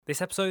This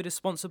episode is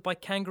sponsored by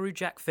Kangaroo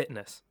Jack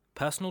Fitness,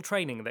 personal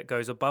training that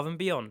goes above and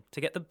beyond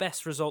to get the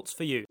best results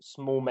for you.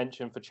 Small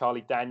mention for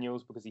Charlie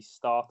Daniels because he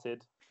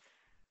started.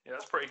 Yeah,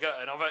 that's pretty good.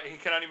 And he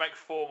can only make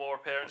 4 more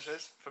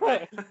appearances for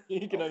me.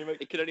 He can only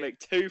make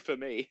 2 for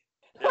me.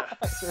 Yeah.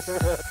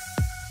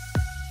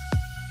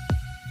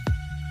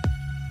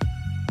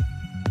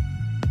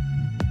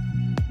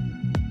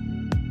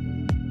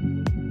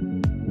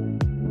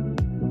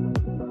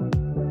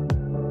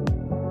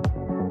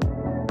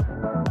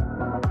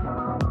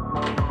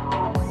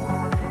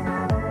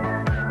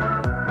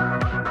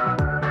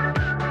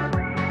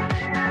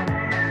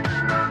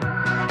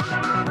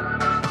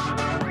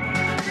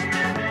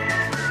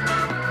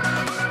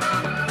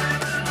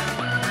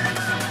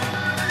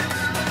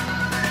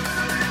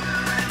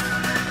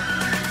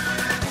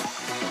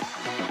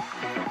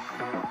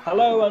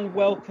 Hello and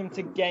welcome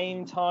to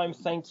Game Time.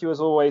 Thank you as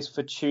always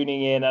for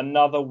tuning in.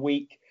 Another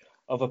week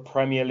of a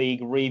Premier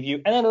League review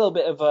and then a little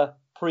bit of a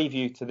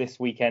preview to this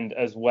weekend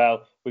as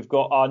well. We've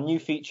got our new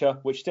feature,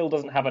 which still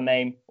doesn't have a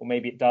name, or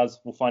maybe it does.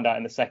 We'll find out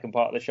in the second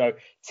part of the show.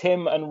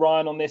 Tim and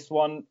Ryan on this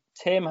one.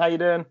 Tim, how you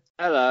doing?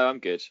 Hello, I'm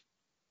good.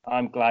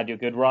 I'm glad you're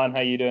good. Ryan,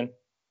 how you doing?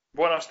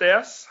 Buenos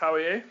dias. How are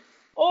you?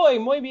 Hoy,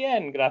 muy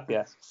bien,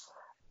 gracias.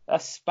 A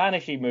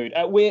Spanishy mood.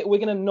 We're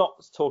going to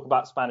not talk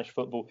about Spanish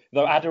football,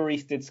 though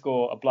Aduriz did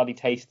score a bloody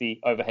tasty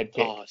overhead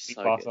kick to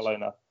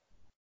Barcelona. Good.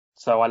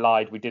 So I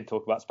lied. We did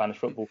talk about Spanish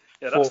football.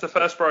 Yeah, that's the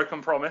first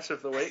broken promise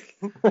of the week.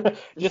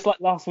 Just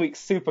like last week's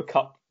Super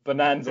Cup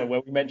bonanza,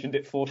 where we mentioned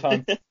it 4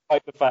 times,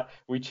 despite the fact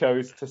we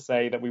chose to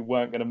say that we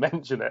weren't going to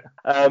mention it.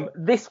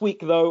 This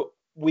week, though,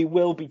 we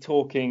will be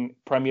talking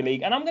Premier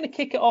League, and I'm going to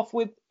kick it off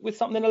with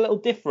something a little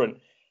different.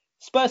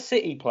 Spurs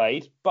City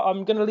played, but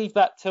I'm going to leave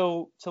that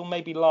till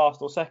maybe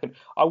last or second.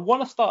 I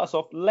want to start us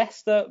off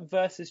Leicester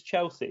versus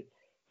Chelsea.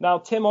 Now,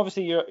 Tim,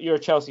 obviously you're a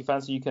Chelsea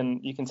fan, so you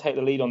can take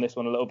the lead on this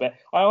one a little bit.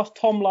 I asked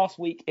Tom last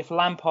week if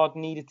Lampard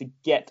needed to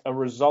get a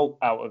result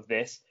out of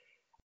this.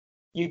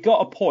 You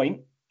got a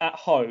point at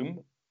home.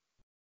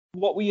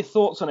 What were your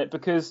thoughts on it?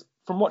 Because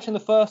from watching the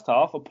first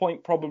half, a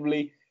point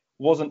probably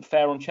wasn't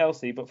fair on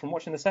Chelsea, but from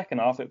watching the second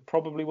half, it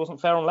probably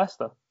wasn't fair on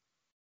Leicester.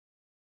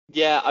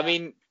 Yeah, I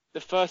mean, the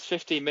first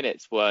 15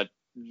 minutes were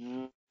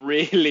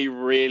really,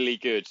 really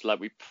good. Like,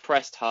 we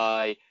pressed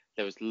high.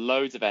 There was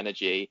loads of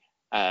energy.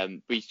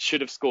 We should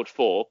have scored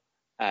 4,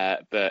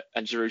 and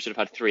Giroud should have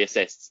had 3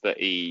 assists, but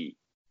the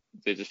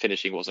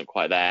finishing wasn't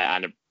quite there.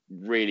 And a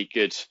really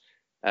good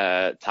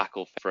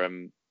tackle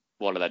from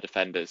one of their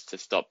defenders to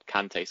stop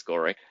Kante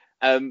scoring.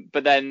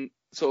 But then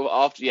sort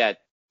of after,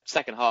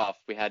 second half,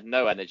 we had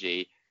no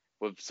energy.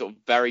 We're sort of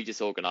very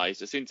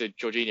disorganised. As soon as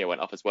Jorginho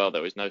went off as well,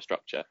 there was no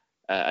structure.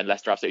 And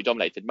Leicester absolutely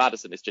dominated.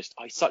 Maddison is just,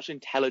 he's such an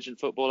intelligent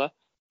footballer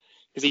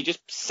because he just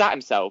sat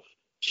himself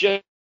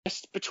just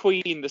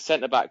between the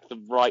centre-back,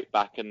 the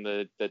right-back and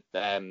the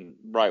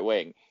right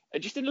wing.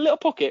 And just in a little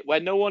pocket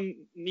where no one,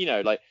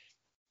 the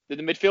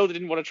midfielder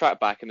didn't want to track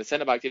back and the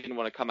centre-back didn't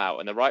want to come out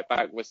and the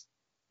right-back was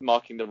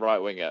marking the right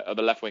winger or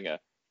the left winger.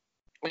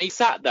 And he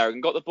sat there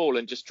and got the ball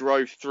and just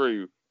drove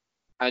through.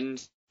 And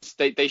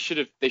they should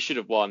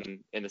have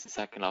won in the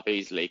second half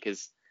easily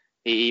because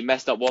he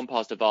messed up one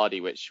pass to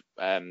Vardy, which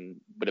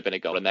would have been a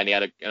goal, and then he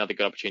had another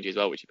good opportunity as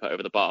well, which he put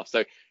over the bar.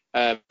 So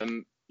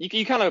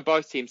you kind of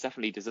both teams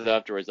definitely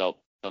deserved a result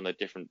on the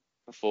different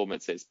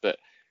performances, but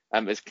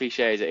as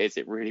cliche as it is,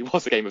 it really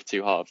was a game of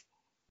 2 halves.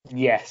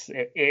 Yes,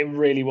 it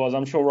really was.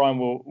 I'm sure Ryan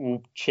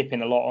will chip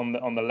in a lot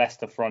on the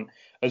Leicester front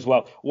as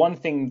well. One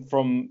thing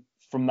from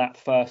that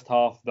first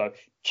half, though,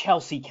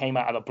 Chelsea came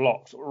out of the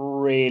blocks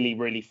really,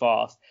 really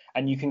fast.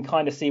 And you can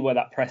kind of see where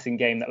that pressing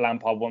game that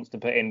Lampard wants to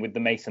put in with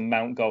the Mason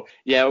Mount goal.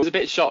 Yeah, I was a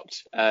bit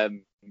shocked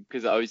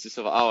because I was just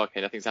sort of,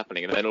 okay, nothing's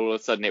happening. And then all of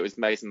a sudden it was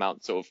Mason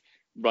Mount sort of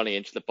running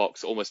into the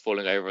box, almost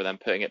falling over and then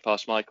putting it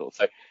past Michael.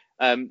 So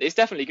it's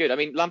definitely good. I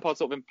mean, Lampard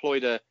sort of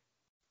employed a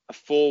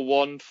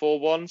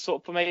 4-1-4-1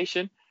 sort of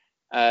formation.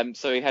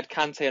 So he had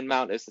Kante and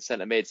Mount as the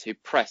centre mids who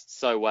pressed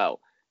so well.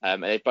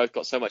 And they both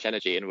got so much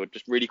energy and were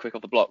just really quick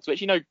off the blocks,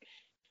 which,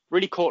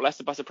 really caught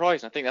Leicester by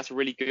surprise. And I think that's a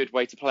really good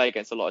way to play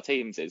against a lot of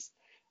teams is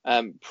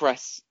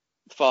press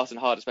fast and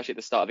hard, especially at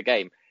the start of the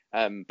game.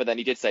 But then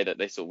he did say that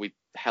we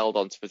held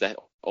on to possession,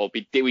 or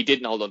we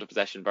didn't hold on to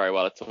possession very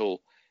well at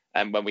all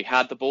when we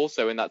had the ball.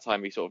 So in that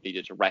time, we sort of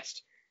needed to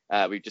rest.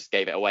 We just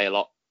gave it away a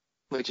lot,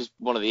 which is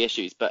one of the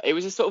issues. But it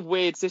was a sort of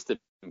weird system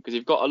because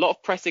you've got a lot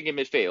of pressing in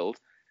midfield,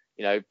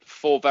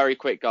 4 very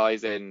quick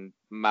guys in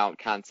Mount,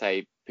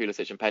 Kante,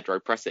 Pulisic and Pedro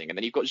pressing. And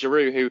then you've got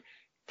Giroud, who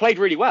played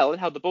really well and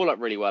held the ball up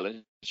really well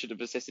and should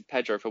have assisted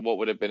Pedro for what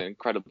would have been an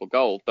incredible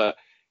goal. But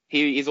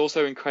he is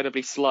also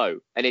incredibly slow.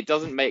 And it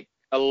doesn't make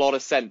a lot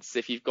of sense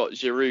if you've got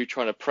Giroud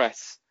trying to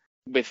press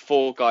with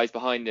 4 guys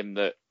behind him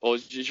or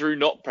Giroud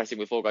not pressing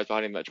with 4 guys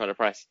behind him that are trying to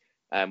press,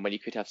 when you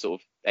could have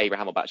sort of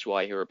Abraham or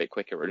Batshuayi who are a bit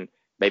quicker and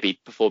maybe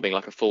performing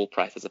like a full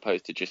press as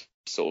opposed to just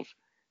sort of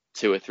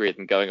 2 or 3 of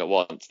them going at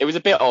once. It was a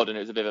bit odd and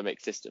it was a bit of a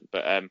mixed system,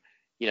 but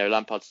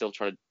Lampard's still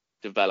trying to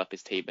develop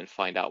his team and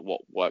find out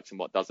what works and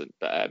what doesn't.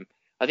 But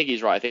I think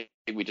he's right. I think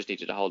we just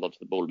needed to hold on to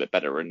the ball a bit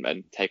better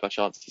and take our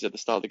chances at the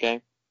start of the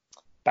game.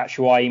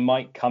 Batshuayi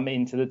might come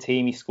into the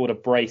team. He scored a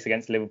brace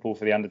against Liverpool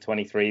for the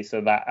under-23,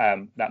 so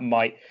that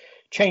might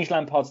change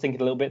Lampard's thinking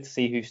a little bit to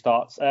see who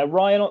starts.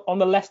 Ryan, on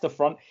the Leicester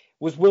front,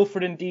 was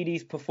Wilfred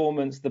Ndidi's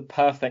performance the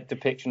perfect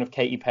depiction of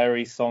Katy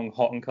Perry's song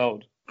Hot and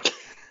Cold?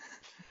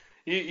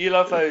 You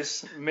love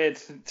those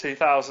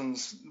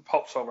mid-2000s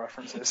pop song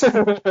references.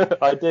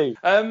 I do.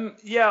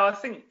 Yeah, I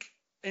think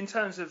in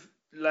terms of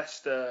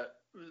Leicester,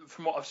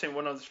 from what I've seen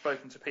when I've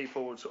spoken to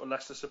people, sort of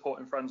Leicester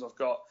supporting friends I've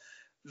got,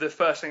 the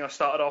first thing I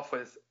started off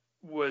with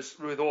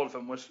all of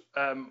them was,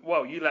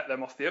 well, you let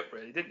them off the up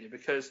really, didn't you?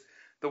 Because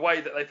the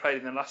way that they played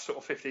in the last sort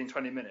of 15,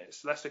 20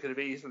 minutes, Leicester could have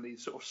easily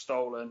sort of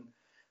stolen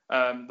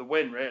the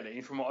win,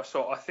 really, from what I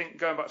saw. I think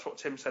going back to what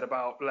Tim said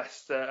about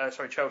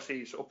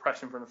Chelsea sort of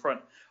pressing from the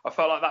front, I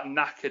felt like that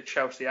knackered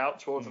Chelsea out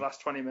towards the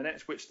last 20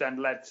 minutes, which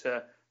then led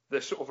to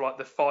the sort of like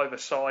the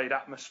five-a-side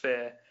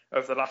atmosphere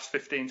of the last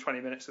 15,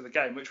 20 minutes of the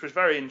game, which was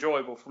very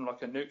enjoyable from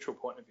like a neutral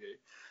point of view.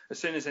 As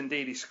soon as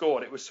Ndidi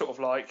scored, it was sort of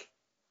like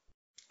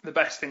the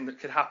best thing that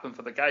could happen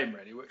for the game,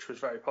 really, which was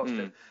very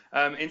positive.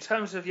 In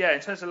terms of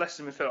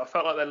Leicester midfield, I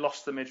felt like they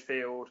lost the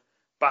midfield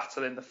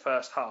battle in the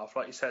first half,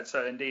 like you said.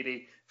 So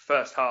Ndidi,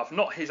 first half,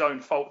 not his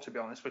own fault, to be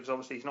honest, because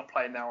obviously he's not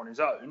playing there on his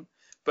own.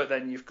 But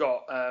then you've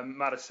got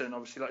Maddison,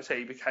 obviously, like I say,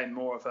 he became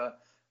more of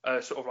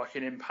a sort of like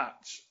an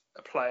impact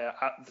player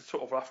at the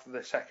sort of after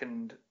the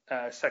second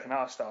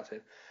half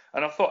started.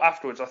 And I thought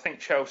afterwards, I think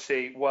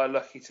Chelsea were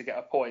lucky to get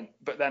a point,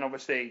 but then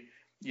obviously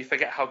you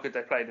forget how good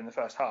they played in the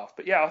first half.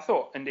 But yeah, I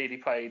thought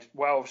Ndidi played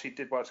well. Obviously,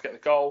 did well to get the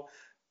goal.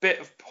 Bit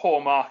of poor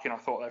marking, I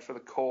thought, though, for the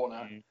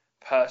corner.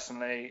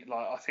 Personally,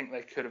 like I think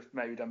they could have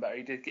maybe done better.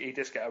 He did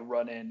just get a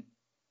run in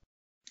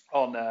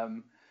on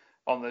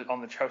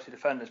the Chelsea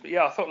defenders. But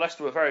yeah, I thought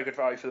Leicester were very good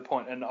value for the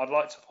point. And I'd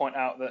like to point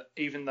out that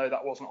even though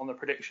that wasn't on the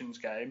predictions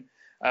game,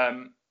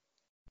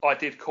 I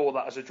did call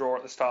that as a draw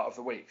at the start of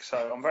the week.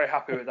 So I'm very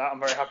happy with that. I'm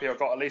very happy I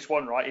got at least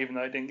one right, even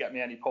though it didn't get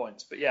me any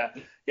points. But yeah,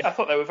 I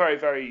thought they were very,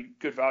 very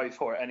good value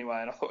for it anyway.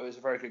 And I thought it was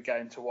a very good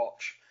game to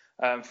watch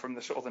from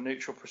the sort of the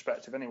neutral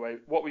perspective anyway.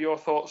 What were your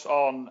thoughts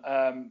on,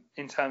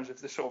 in terms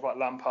of the sort of like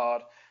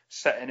Lampard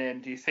setting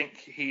in? Do you think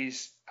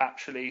he's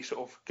actually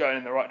sort of going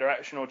in the right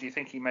direction, or do you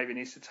think he maybe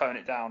needs to tone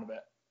it down a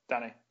bit?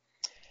 Danny?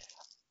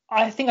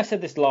 I think I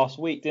said this last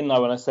week, didn't I,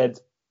 when I said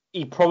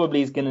he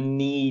probably is going to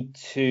need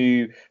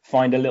to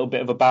find a little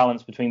bit of a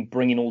balance between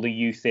bringing all the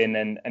youth in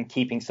and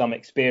keeping some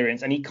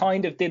experience. And he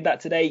kind of did that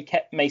today. He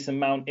kept Mason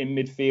Mount in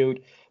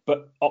midfield,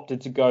 but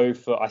opted to go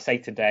for, I say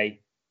today,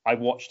 I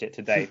watched it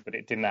today, but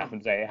it didn't happen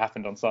today. It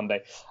happened on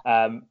Sunday.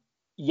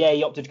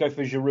 He opted to go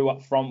for Giroud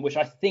up front, which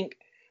I think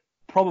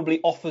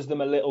probably offers them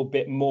a little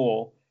bit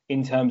more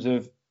in terms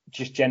of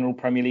just general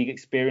Premier League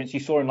experience. You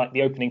saw in like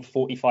the opening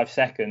 45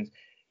 seconds,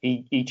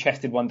 he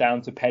chested one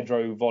down to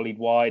Pedro, who volleyed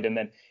wide, and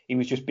then he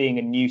was just being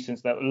a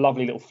nuisance. That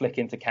lovely little flick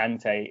into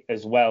Kante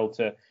as well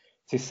to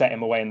set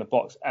him away in the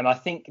box. And I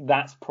think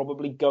that's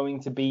probably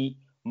going to be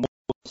more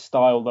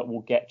style that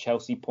will get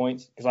Chelsea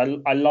points,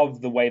 because I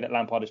love the way that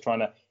Lampard is trying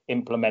to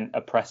implement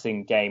a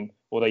pressing game,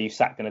 although you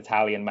sacked an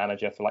Italian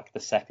manager for like the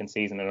second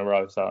season in a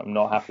row, so I'm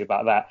not happy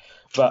about that.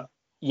 But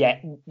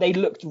yeah, they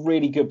looked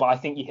really good, but I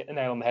think you hit the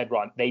nail on the head,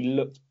 Ryan. They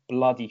looked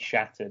bloody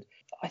shattered.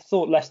 I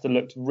thought Leicester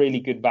looked really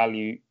good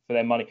value for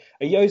their money.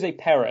 Jose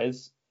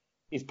Perez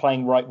is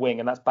playing right wing,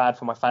 and that's bad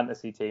for my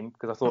fantasy team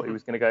because I thought he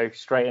was going to go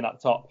straight in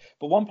up top.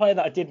 But one player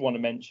that I did want to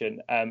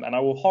mention, and I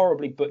will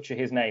horribly butcher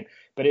his name,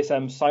 but it's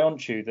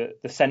Sionchu,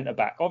 the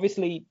centre-back.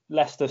 Obviously,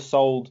 Leicester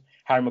sold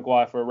Harry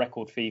Maguire for a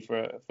record fee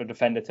for a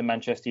defender to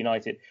Manchester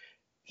United.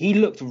 He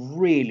looked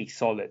really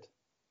solid.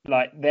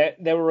 Like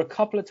there were a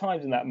couple of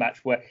times in that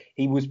match where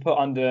he was put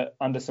under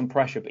some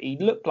pressure, but he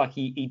looked like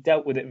he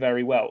dealt with it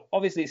very well.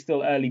 Obviously, it's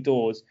still early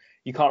doors.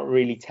 You can't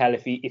really tell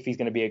if he's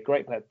going to be a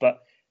great player, but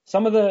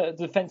some of the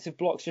defensive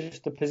blocks,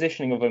 just the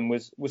positioning of him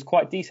was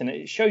quite decent.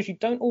 It shows you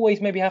don't always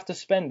maybe have to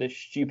spend a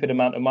stupid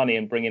amount of money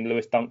and bring in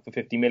Lewis Dunk for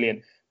 50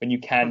 million when you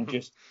can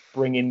just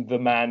bring in the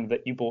man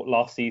that you bought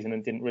last season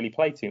and didn't really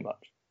play too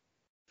much.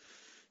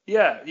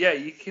 Yeah,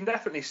 you can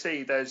definitely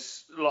see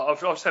there's,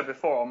 like I've said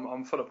before,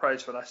 I'm full of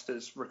praise for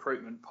Leicester's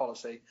recruitment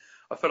policy.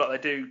 I feel like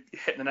they do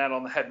hit the nail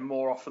on the head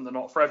more often than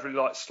not. For every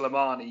like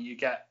Slimani, you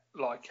get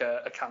like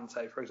a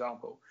Kante, for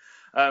example.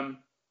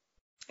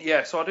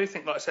 So I do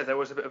think, like I said, there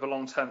was a bit of a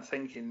long-term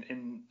thinking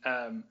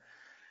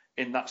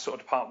in that sort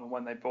of department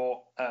when they bought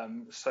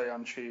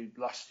Sionchu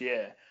last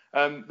year.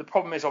 The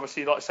problem is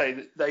obviously, like I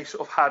say, they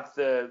sort of had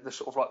the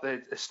sort of like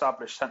the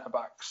established centre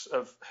backs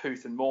of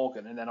Huth and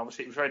Morgan, and then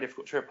obviously it was very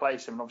difficult to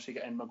replace him, and obviously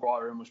getting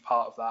Maguire in was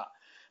part of that.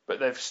 But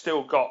they've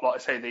still got, like I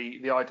say,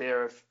 the idea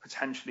of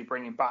potentially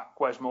bringing back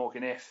Wes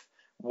Morgan if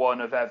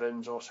one of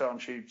Evans or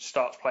Sionchu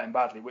starts playing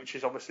badly, which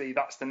is obviously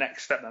that's the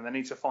next step. Then they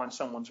need to find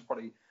someone to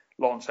probably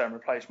long-term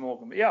replace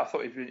Morgan. But yeah, I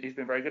thought he's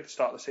been very good to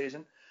start the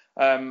season.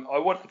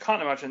 I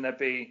can't imagine there'd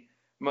be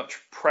much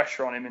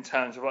pressure on him in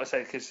terms of, like I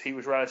say, because he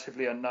was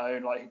relatively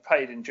unknown. Like he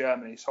played in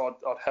Germany, so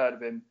I'd heard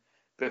of him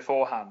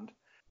beforehand.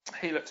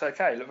 He looked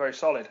okay, looked very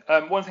solid.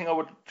 One thing I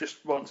would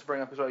just want to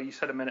bring up as well, you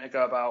said a minute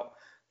ago about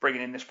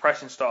bringing in this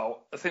pressing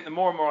style. I think the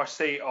more and more I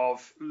see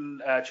of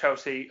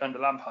Chelsea under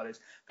Lampard is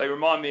they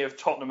remind me of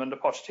Tottenham under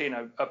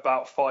Pochettino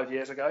about 5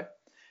 years ago,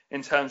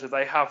 in terms of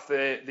they have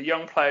the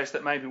young players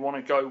that maybe want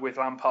to go with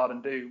Lampard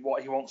and do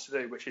what he wants to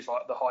do, which is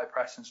like the high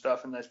press and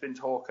stuff. And there's been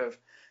talk of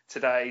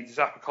today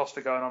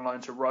Zappacosta going on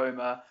loan to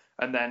Roma,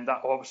 and then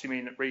that will obviously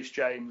mean that Reece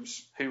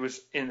James, who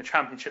was in the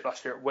Championship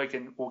last year at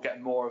Wigan, will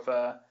get more of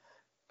a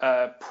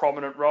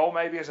prominent role,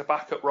 maybe as a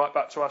backup right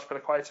back to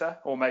Azpilicueta,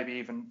 or maybe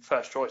even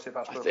first choice if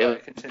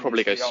Azpilicueta continues.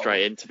 Probably go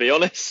straight in, to be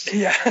honest.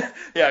 Yeah,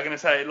 I'm going to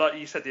say, like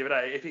you said the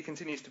other day, if he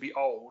continues to be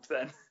old,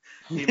 then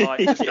he might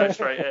just go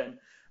straight in.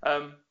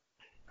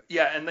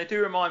 And they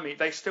do remind me,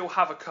 they still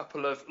have a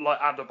couple of like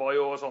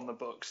Adebayors on the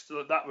books.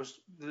 That was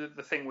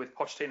the thing with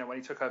Pochettino when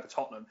he took over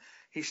Tottenham.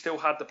 He still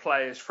had the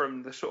players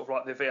from the sort of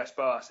like the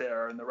Villas-Boas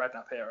era and the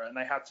Redknapp era, and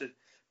they had to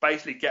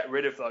basically get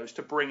rid of those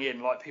to bring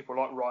in like people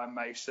like Ryan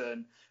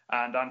Mason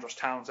and Andros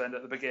Townsend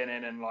at the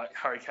beginning, and like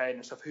Harry Kane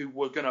and stuff, who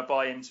were going to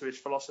buy into his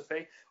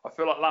philosophy. I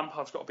feel like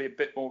Lampard's got to be a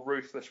bit more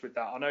ruthless with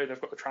that. I know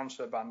they've got the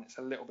transfer ban, it's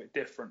a little bit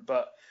different,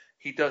 but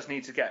he does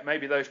need to get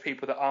maybe those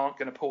people that aren't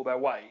going to pull their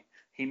weight.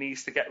 He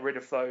needs to get rid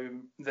of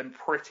them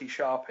pretty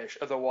sharpish,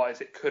 otherwise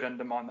it could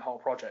undermine the whole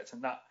project.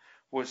 And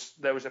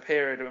there was a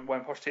period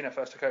when Pochettino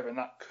first took over, and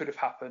that could have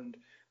happened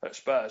at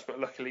Spurs, but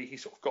luckily he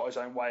sort of got his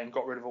own way and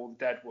got rid of all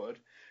the deadwood,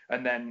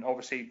 and then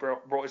obviously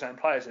brought his own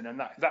players in, and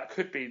that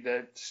could be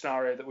the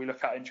scenario that we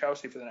look at in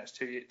Chelsea for the next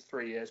 2 to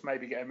 3 years,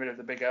 maybe getting rid of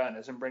the big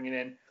earners and bringing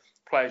in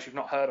players you've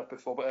not heard of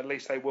before, but at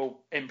least they will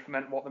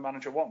implement what the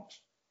manager wants.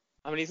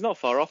 I mean, he's not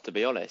far off, to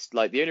be honest.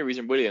 Like, the only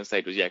reason Willian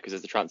stayed was, because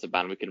there's the transfer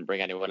ban, we couldn't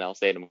bring anyone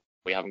else in, and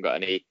we haven't got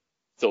any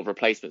sort of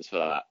replacements for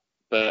that.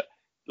 But,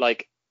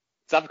 like,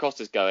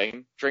 Zappacosta's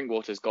going,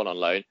 Drinkwater's gone on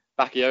loan,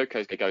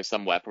 Bakayoko's going to go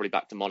somewhere, probably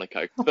back to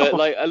Monaco. But,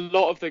 like, a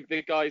lot of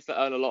the guys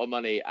that earn a lot of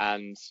money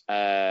and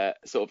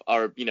sort of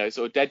are,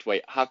 sort of dead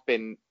weight have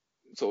been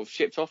sort of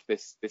shipped off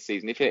this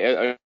season, if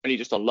only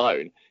just on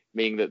loan,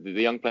 meaning that the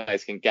young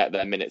players can get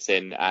their minutes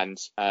in, and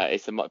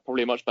it's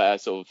probably a much better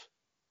sort of,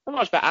 not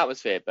much better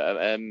atmosphere,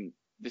 but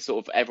this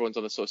sort of everyone's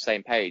on the sort of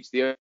same page.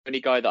 The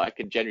only guy that I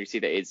can generally see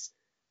that is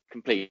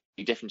completely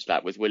different to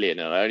that was Willian,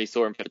 and I only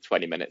saw him for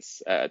 20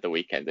 minutes at the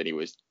weekend, and he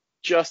was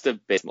just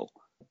abysmal.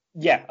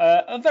 Yeah,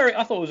 I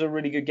thought it was a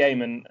really good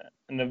game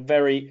and a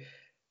very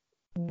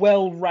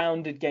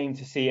well-rounded game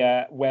to see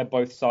where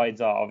both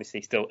sides are,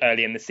 obviously still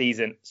early in the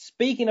season.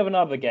 Speaking of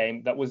another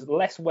game that was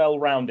less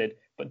well-rounded,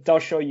 but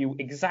does show you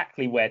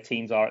exactly where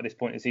teams are at this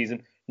point in the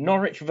season,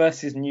 Norwich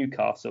versus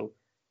Newcastle.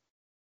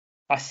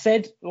 I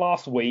said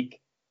last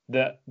week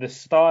that the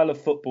style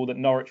of football that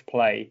Norwich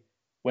play,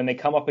 when they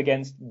come up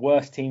against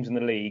worse teams in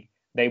the league,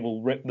 they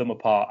will rip them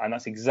apart. And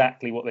that's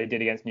exactly what they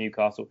did against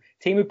Newcastle.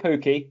 Teemu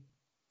Pukki,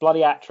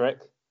 bloody hat-trick,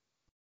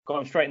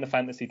 got him straight in the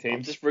fantasy team.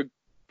 I'm just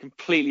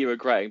completely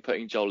regretting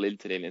putting Joel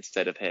Linton in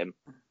instead of him.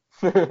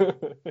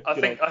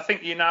 I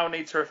think you now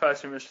need to refer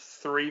to him as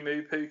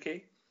 3Mu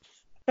Pukki.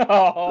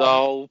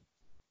 Oh,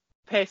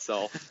 piss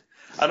off.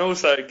 And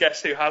also,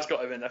 guess who has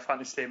got him in their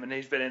fantasy team, and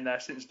he's been in there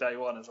since day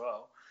one as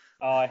well.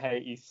 Oh, I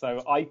hate you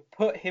so. I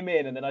put him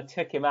in, and then I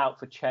took him out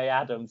for Che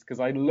Adams because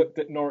I looked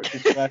at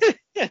Norwich's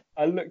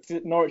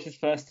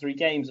first 3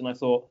 games, and I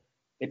thought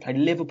they played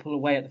Liverpool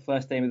away at the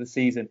first game of the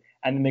season,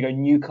 and then they go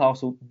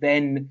Newcastle.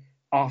 Then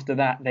after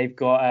that, they've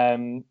got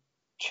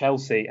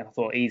Chelsea, and I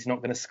thought he's not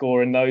going to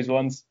score in those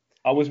ones.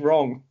 I was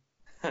wrong.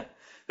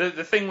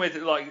 The thing with,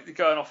 like,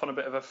 going off on a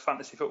bit of a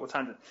fantasy football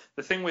tangent,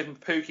 the thing with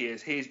Pukki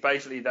is he's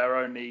basically their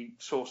only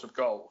source of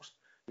goals.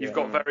 You've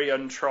got very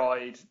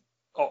untried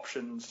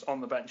options on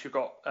the bench. You've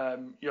got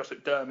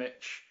Josip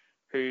Drmic,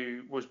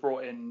 who was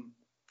brought in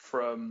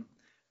from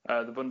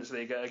the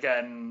Bundesliga.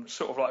 Again,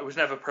 sort of like was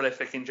never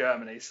prolific in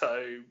Germany,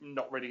 so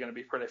not really going to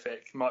be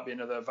prolific. Might be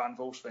another Van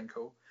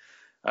Wolfswinkel.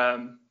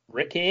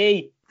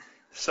 Ricky.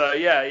 So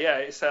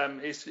it's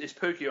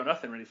Pukki or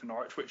nothing really for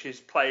Norwich, which is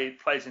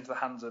plays into the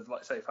hands of,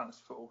 like, say,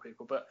 fantasy football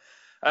people. But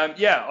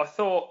I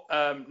thought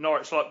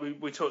Norwich, like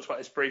we talked about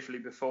this briefly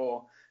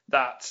before,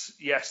 that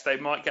yes, they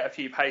might get a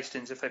few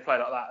pastings if they play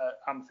like that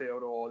at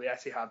Anfield or the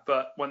Etihad,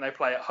 but when they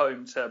play at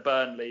home to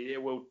Burnley,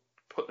 it will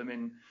put them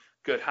in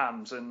good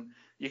hands, and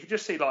you can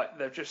just see like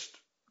they've just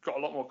got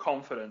a lot more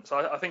confidence.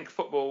 I think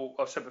football,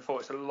 I've said before,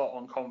 it's a lot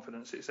on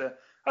confidence. It's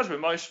as with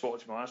most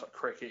sports, like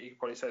cricket, you could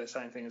probably say the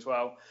same thing as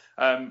well.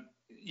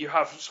 You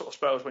have sort of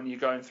spells when you're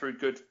going through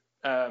good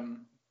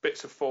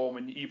bits of form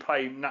and you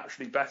play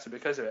naturally better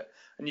because of it.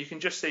 And you can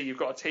just see you've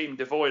got a team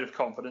devoid of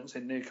confidence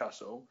in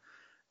Newcastle,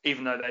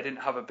 even though they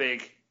didn't have a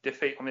big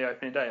defeat on the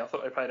opening day. I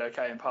thought they played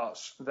okay in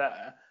parts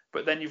there.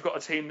 But then you've got a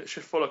team that's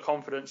just full of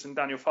confidence, and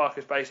Daniel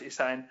Farke's basically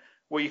saying,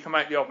 well, you can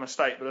make the odd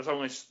mistake, but as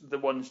long as the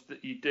ones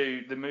that you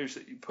do, the moves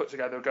that you put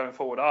together going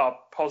forward are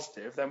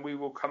positive, then we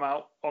will come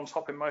out on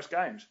top in most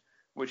games,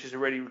 which is a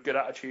really good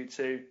attitude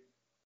to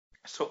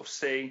sort of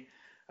see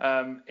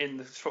in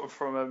the sort of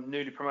from a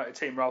newly promoted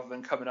team, rather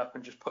than coming up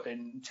and just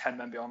putting 10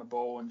 men behind the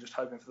ball and just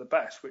hoping for the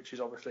best, which is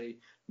obviously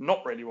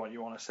not really what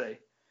you want to see.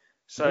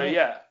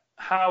 So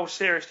how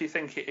serious do you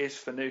think it is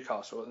for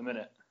Newcastle at the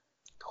minute?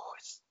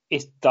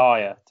 it's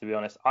dire, to be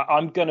honest.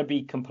 I'm going to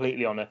be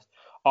completely honest.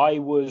 I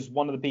was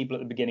one of the people at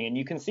the beginning, and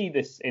you can see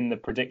this in the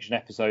prediction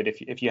episode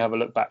if you have a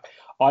look back.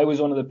 I was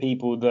one of the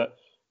people that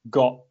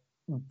got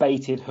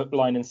baited hook,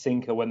 line, and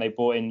sinker when they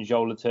brought in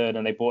Joel Latour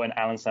and they brought in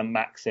Alan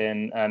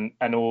Saint-Maximin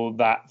and all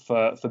that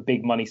for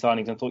big money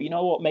signings, and thought, you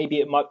know what, maybe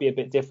it might be a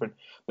bit different.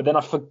 But then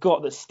I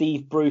forgot that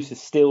Steve Bruce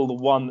is still the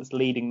one that's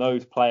leading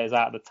those players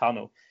out of the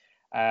tunnel,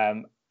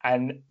 and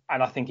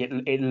I think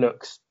it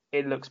looks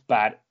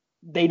bad.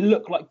 They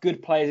look like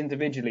good players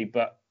individually,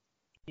 but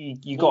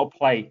you got to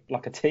play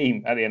like a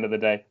team at the end of the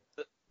day.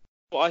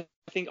 Well,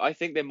 I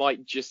think they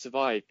might just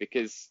survive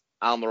because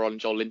Almiron and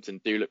Joel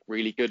Linton do look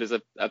really good as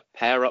a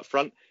pair up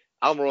front.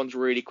 Almiron's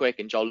really quick,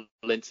 and Joel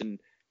Linton,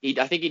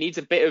 I think he needs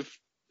a bit of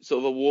sort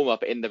of a warm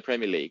up in the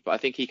Premier League, but I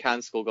think he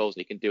can score goals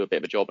and he can do a bit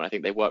of a job, and I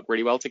think they work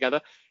really well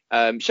together.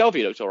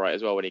 Shelvey looked all right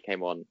as well when he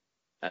came on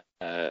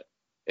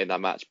in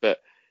that match, but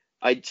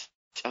I'm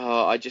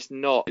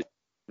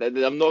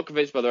not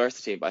convinced by the rest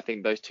of the team, but I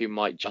think those two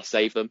might just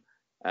save them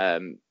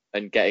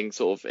and getting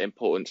sort of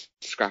important,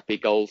 scrappy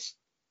goals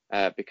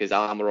because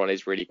Almiron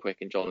is really quick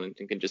and Joel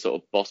Linton can just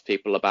sort of boss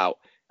people about.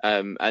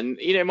 And,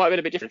 it might have been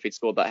a bit different if he'd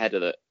scored that header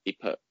that he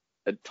put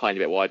a tiny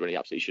bit wide when he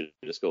absolutely should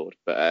have scored.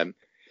 But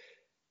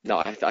no,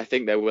 I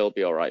think they will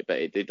be all right, but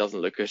it doesn't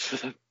look good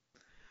for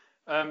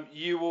them.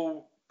 You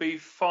will be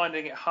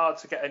finding it hard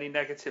to get any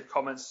negative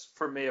comments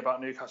from me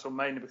about Newcastle,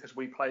 mainly because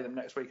we play them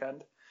next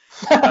weekend.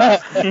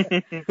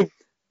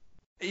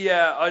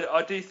 Yeah,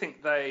 I do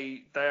think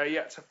they are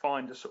yet to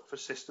find a sort of a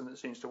system that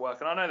seems to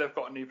work. And I know they've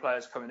got new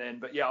players coming in,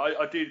 but yeah,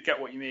 I do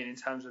get what you mean in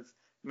terms of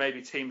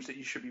maybe teams that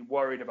you should be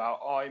worried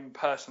about. I'm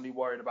personally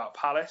worried about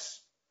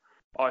Palace.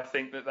 I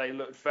think that they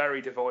looked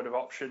very devoid of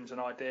options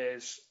and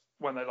ideas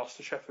when they lost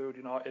to Sheffield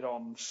United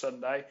on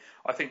Sunday.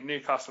 I think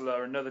Newcastle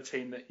are another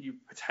team that you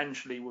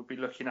potentially would be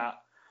looking at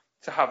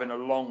to having a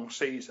long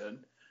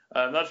season.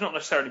 That does not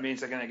necessarily mean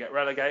they're going to get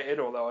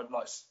relegated, although I'd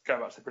like to go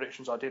back to the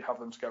predictions. I did have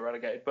them to get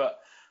relegated, but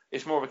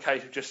it's more of a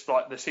case of just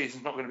like the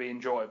season's not going to be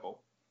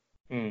enjoyable.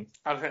 I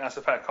think that's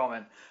a fair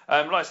comment.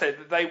 Like I said,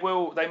 they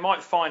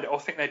might find it, or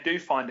think they do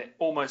find it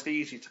almost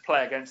easy to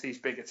play against these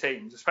bigger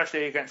teams,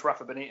 especially against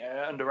Rafa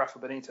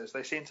Benitez.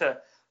 They seem to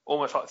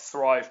almost like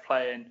thrive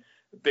playing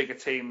bigger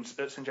teams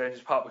at St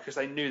James's Park because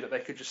they knew that they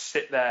could just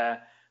sit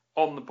there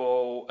on the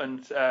ball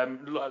and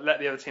let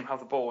the other team have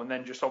the ball and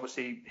then just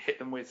obviously hit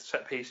them with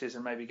set pieces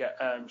and maybe get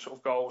sort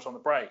of goals on the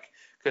break,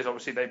 because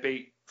obviously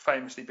they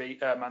famously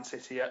beat Man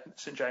City at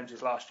St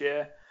James's last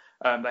year.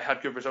 They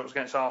had good results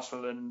against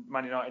Arsenal and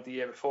Man United the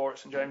year before at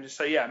St James's.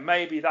 So yeah,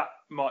 maybe that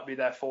might be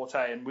their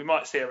forte, and we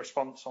might see a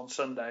response on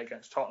Sunday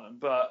against Tottenham.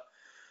 But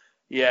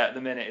yeah, at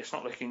the minute it's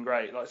not looking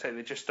great. Like I say,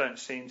 they just don't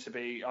seem to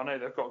be. I know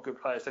they've got good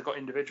players, they've got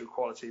individual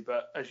quality,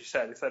 but as you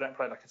said, if they don't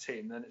play like a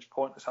team, then it's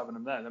pointless having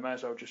them there. They may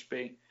as well just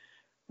be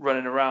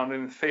running around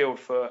in the field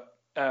for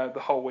the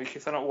whole week.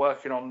 If they're not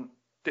working on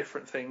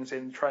different things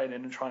in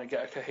training and trying to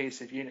get a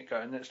cohesive unit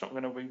going, then it's not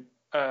going to be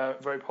a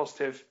very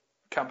positive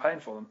campaign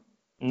for them.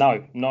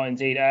 No, not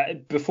indeed.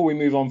 Before we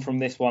move on from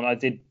this one, I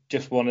did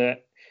just want to...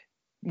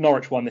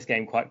 Norwich won this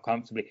game quite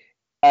comfortably.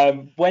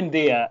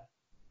 Buendia,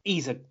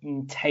 he's a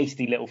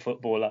tasty little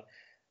footballer.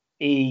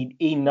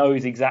 He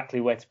knows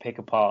exactly where to pick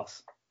a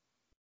pass.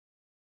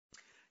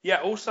 Yeah,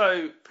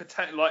 also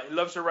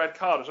loves a red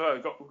card as well.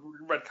 He got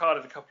red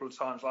carded a couple of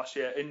times last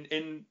year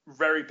in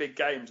very big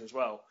games as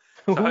well.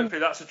 So hopefully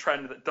that's a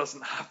trend that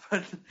doesn't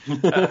happen,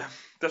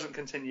 doesn't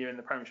continue in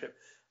the Premiership.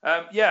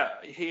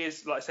 He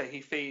is, like I say, he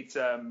feeds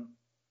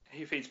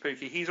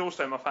Pukki. He's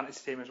also in my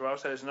fantasy team as well.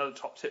 So there's another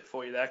top tip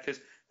for you there, because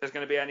if there's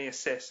going to be any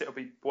assists, it'll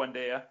be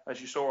Buendia,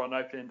 as you saw on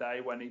opening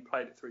day when he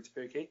played it through to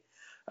Pukki.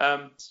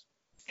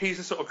 He's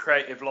a sort of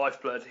creative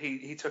lifeblood.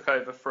 He took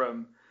over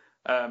from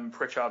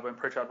Pritchard when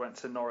Pritchard went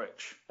from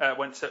Norwich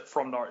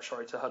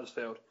to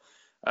Huddersfield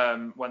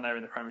when they were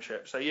in the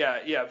Premiership. So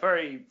yeah,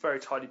 very very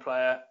tidy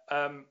player.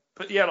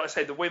 But yeah, like I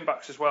say, the wing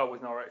backs as well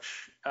with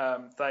Norwich,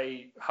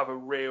 they have a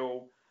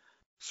real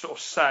sort of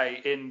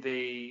say in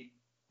the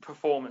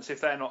performance.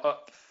 If they're not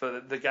up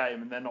for the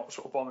game and they're not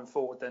sort of bombing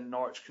forward, then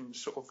Norwich can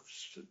sort of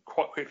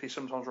quite quickly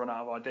sometimes run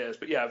out of ideas.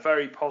 But yeah,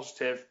 very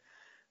positive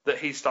that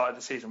he started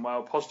the season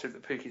well, positive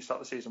that Pukki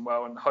started the season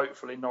well, and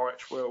hopefully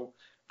Norwich will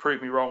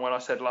prove me wrong when I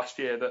said last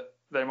year that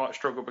they might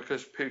struggle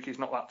because Pukki's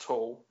not that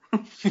tall.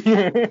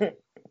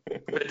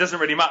 But it doesn't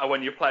really matter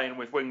when you're playing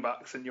with wing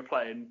backs and you're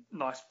playing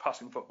nice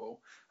passing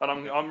football.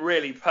 And I'm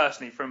really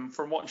personally, from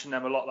watching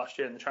them a lot last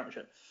year in the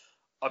Championship,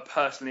 I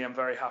personally am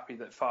very happy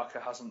that Farke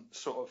hasn't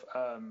sort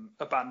of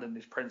abandoned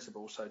his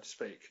principles, so to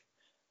speak.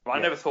 I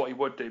never thought he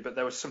would do, but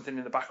there was something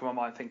in the back of my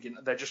mind thinking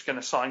they're just going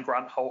to sign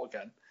Grant Holt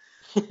again.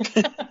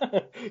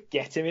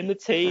 Get him in the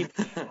team.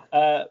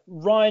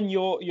 Ryan,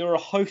 you're a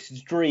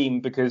host's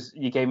dream, because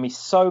you gave me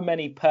so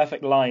many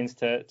perfect lines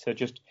to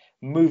just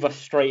move us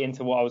straight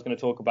into what I was going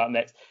to talk about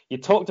next. You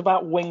talked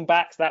about wing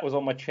backs, that was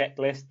on my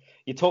checklist.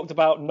 You talked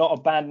about not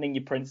abandoning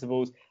your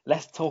principles.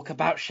 Let's talk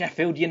about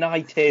Sheffield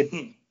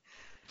United.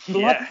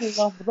 bloody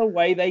love the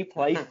way they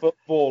play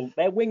football.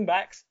 Their wing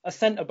backs are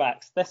centre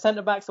backs. Their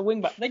centre backs are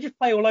wing backs. They just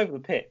play all over the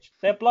pitch.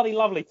 They're bloody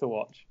lovely to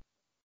watch.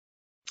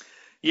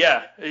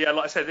 Yeah.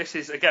 Like I said, this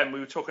is, again, we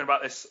were talking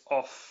about this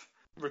off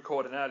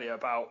recording earlier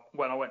about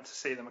when I went to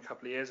see them a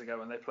couple of years ago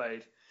when they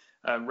played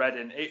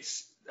Reading.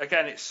 It's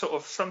sort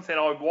of something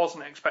I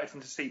wasn't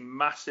expecting to see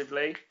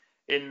massively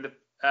in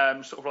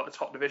the sort of like the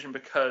top division,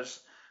 because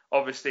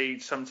obviously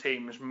some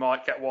teams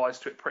might get wise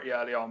to it pretty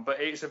early on.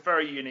 But it's a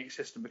very unique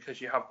system because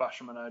you have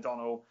Basham and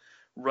O'Donnell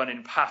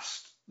running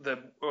past the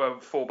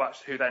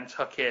fullbacks who then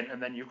tuck in,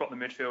 and then you've got the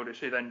midfielders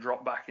who then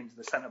drop back into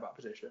the centre-back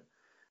position.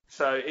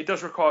 So it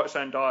does require its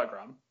own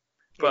diagram.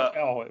 But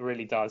it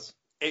really does.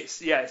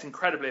 It's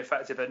incredibly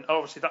effective, and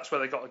obviously that's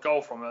where they got the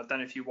goal from. I don't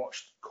know if you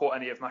caught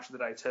any of Match of the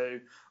Day 2,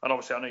 and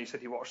obviously I know you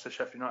said you watched the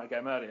Sheffield United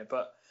game earlier,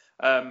 but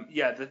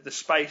the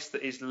space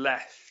that is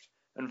left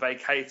and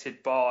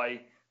vacated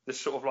by the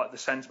sort of like the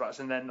centre backs,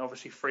 and then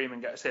obviously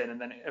Freeman gets in, and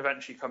then it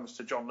eventually comes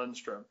to John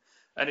Lundstrom,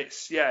 and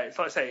it's like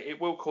I say,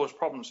 it will cause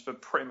problems for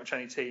pretty much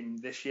any team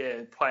this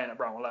year playing at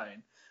Bramall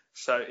Lane.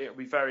 So it'll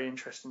be very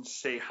interesting to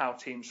see how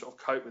teams sort of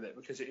cope with it,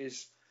 because it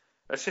is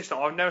a system.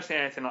 I've never seen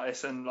anything like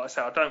this, and like I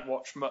say, I don't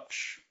watch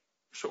much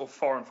sort of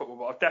foreign football,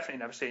 but I've definitely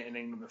never seen it in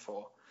England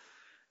before.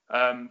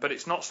 But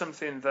it's not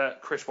something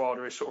that Chris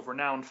Wilder is sort of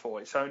renowned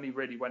for. It's only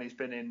really when he's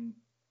been in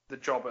the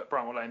job at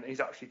Bramall Lane that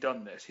he's actually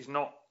done this. He's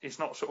not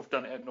sort of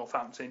done it at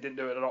Northampton. He didn't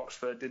do it at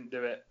Oxford. Didn't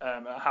do it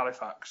at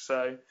Halifax.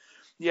 So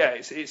yeah,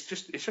 it's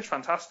just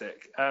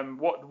fantastic.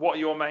 What are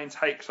your main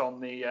takes on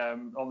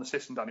the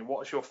system, Danny?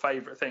 What is your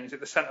favourite thing? Is it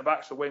the centre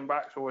backs, the wing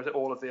backs, or is it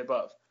all of the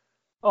above?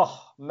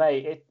 Oh,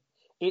 mate,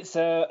 it's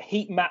a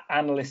heat map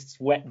analyst's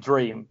wet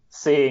dream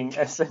seeing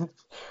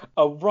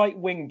a right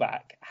wing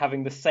back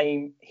having the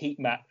same heat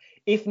map,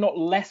 if not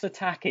less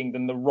attacking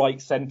than the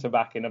right centre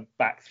back in a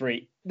back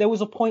three. There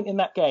was a point in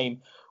that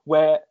game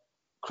where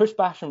Chris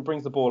Basham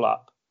brings the ball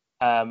up,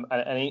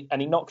 and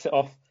he knocks it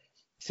off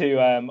to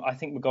I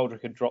think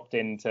McGoldrick had dropped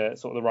into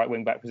sort of the right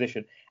wing back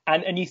position,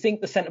 and you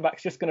think the centre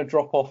back's just going to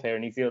drop off here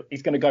and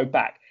he's going to go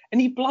back, and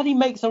he bloody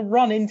makes a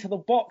run into the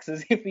box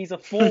as if he's a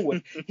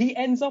forward. He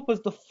ends up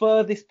as the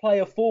furthest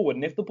player forward,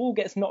 and if the ball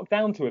gets knocked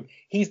down to him,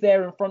 he's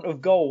there in front of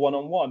goal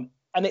 1-on-1.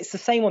 And it's the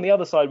same on the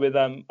other side with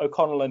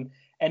O'Connell and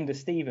Enda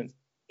Stevens.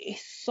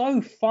 It's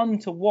so fun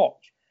to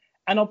watch,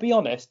 and I'll be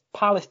honest,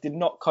 Palace did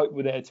not cope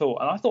with it at all,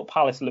 and I thought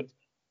Palace looked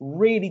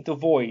really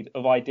devoid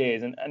of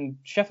ideas, and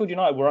Sheffield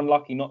United were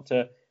unlucky not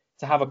to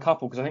have a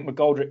couple, because I think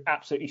McGoldrick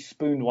absolutely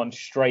spooned one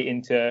straight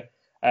into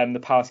the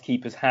Palace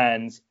keeper's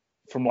hands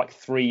from like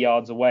 3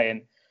 yards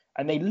away,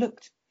 and they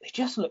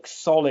just looked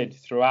solid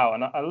throughout,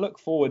 and I look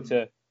forward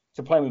to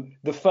playing with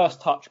the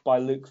first touch by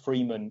Luke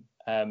Freeman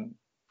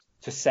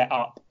to set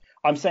up.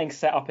 I'm saying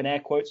set up in air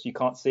quotes, you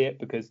can't see it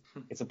because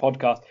it's a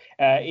podcast.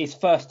 His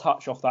first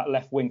touch off that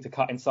left wing to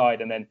cut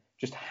inside and then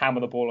just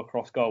hammer the ball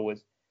across goal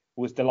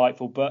was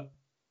delightful.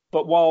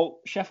 But while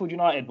Sheffield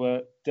United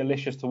were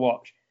delicious to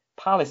watch,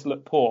 Palace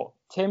looked poor.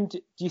 Tim, do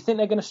you think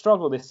they're going to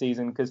struggle this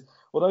season? Because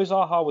although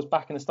Zaha was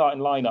back in the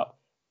starting lineup,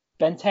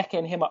 Benteke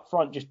and him up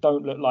front just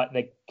don't look like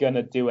they're going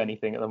to do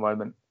anything at the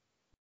moment.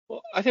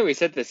 Well, I think we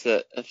said this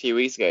a few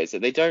weeks ago, is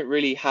that they don't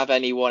really have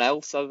anyone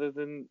else other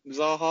than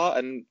Zaha,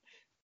 and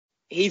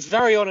he's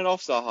very on and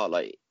off Zaha.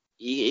 Like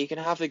he can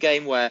have the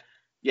game where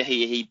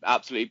he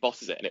absolutely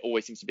bosses it, and it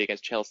always seems to be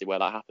against Chelsea where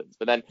that happens.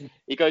 But then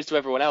he goes to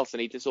everyone else, and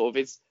he just sort of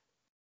is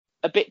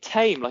a bit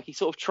tame. Like he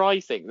sort of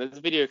tries things. There's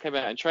a video came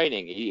out in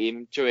training,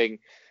 him doing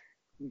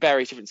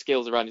various different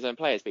skills around his own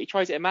players, but he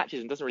tries it in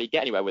matches and doesn't really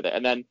get anywhere with it.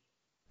 And then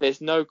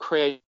there's no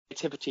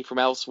creativity from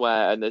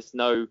elsewhere, and there's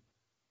no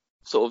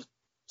sort of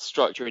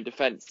structure in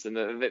defence, and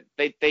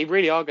they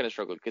really are going to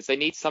struggle because they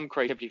need some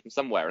creativity from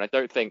somewhere. And I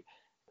don't think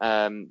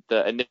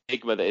the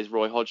enigma that is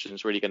Roy Hodgson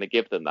is really going to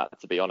give them that,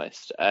 to be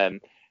honest.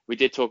 We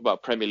did talk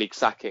about Premier League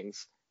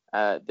sackings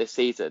this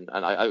season,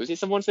 and I was it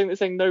someone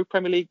saying no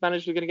Premier League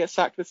managers were going to get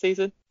sacked this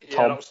season?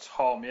 Yeah, that was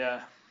Tom.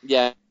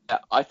 Yeah,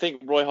 I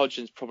think Roy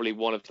Hodgson's probably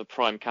one of the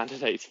prime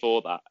candidates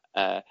for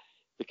that,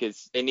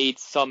 because they need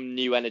some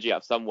new energy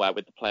out somewhere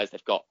with the players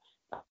they've got,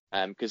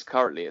 because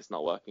currently it's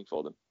not working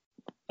for them.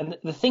 And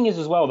the thing is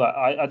as well that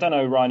I don't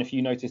know, Ryan, if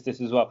you noticed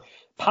this as well,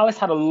 Palace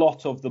had a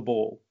lot of the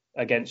ball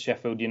against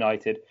Sheffield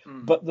United,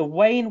 but the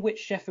way in which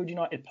Sheffield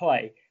United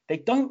play, they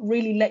don't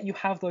really let you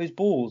have those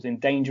balls in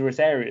dangerous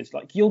areas.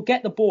 Like you'll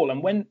get the ball,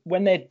 and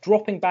when they're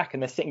dropping back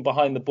and they're sitting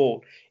behind the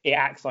ball, it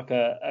acts like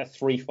a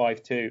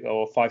 3-5-2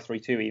 or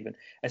 5-3-2 even,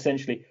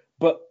 essentially.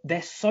 But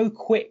they're so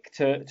quick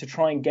to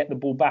try and get the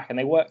ball back, and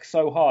they work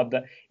so hard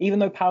that even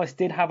though Palace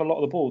did have a lot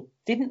of the ball,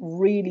 didn't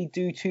really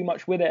do too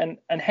much with it.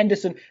 And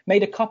Henderson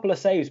made a couple of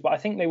saves, but I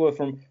think they were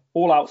from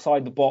all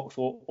outside the box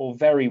or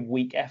very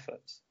weak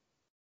efforts.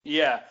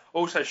 Yeah.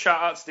 Also,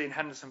 shout out to Dean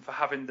Henderson for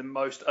having the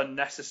most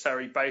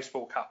unnecessary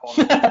baseball cap on.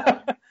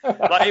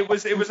 Like it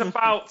was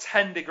about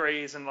 10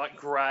 degrees and like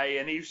grey,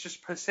 and he was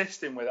just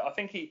persisting with it. I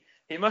think he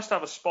must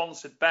have a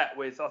sponsored bet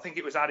with, I think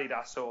it was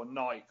Adidas or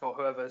Nike or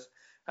whoever's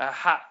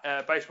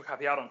baseball cap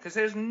he had on, because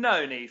there's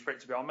no need for it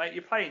to be on, mate.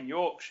 You're playing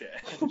Yorkshire.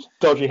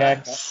 Dodgy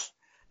haircut.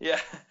 Yeah.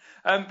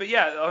 But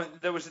yeah,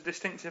 there was a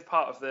distinctive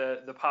part of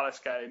the Palace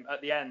game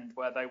at the end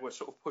where they were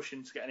sort of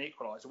pushing to get an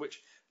equaliser,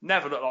 which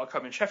never looked like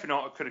coming. Sheffield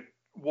United could have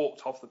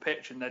walked off the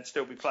pitch and they'd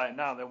still be playing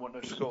now. They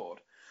wouldn't have scored.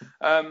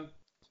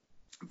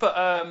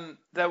 But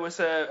there was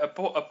a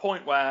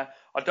point where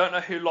I don't know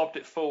who lobbed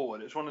it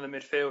forward. It was one of the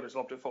midfielders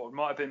lobbed it forward.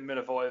 Might have been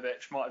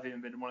Milivojevic, might have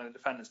even been one of the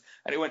defenders.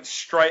 And it went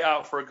straight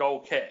out for a goal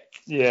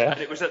kick. Yeah.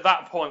 And it was at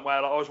that point where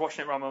I was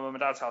watching it around my mum and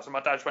dad's house, and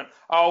my dad just went,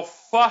 "Oh,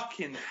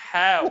 fucking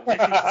hell, this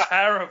is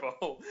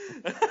terrible."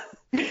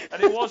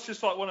 And it was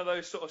just like one of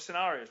those sort of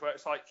scenarios where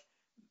it's like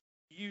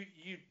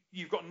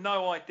you've got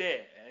no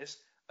ideas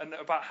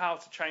about how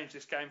to change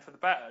this game for the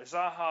better.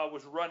 Zaha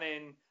was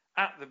running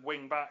at the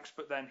wing backs,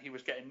 but then he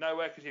was getting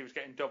nowhere because he was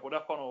getting doubled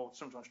up on or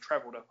sometimes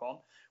trebled up on,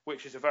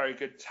 which is a very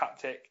good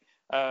tactic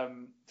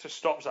to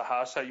stop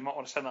Zaha. So you might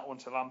want to send that one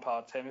to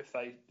Lampard, Tim, if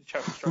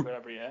Chelsea struggle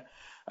every year.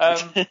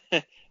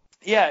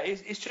 Yeah,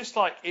 it's just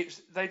like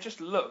they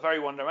just look very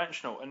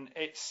one-dimensional, and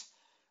it's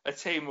a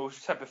team, we've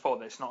said before,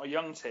 that it's not a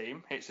young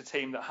team. It's a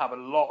team that have a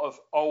lot of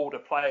older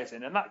players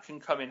in, and that can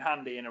come in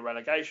handy in a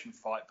relegation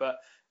fight. But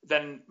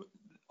then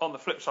on the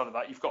flip side of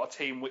that, you've got a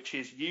team which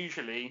is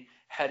usually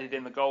headed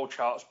in the goal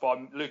charts by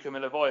Luka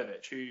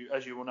Milivojevic, who,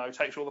 as you will know,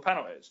 takes all the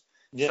penalties.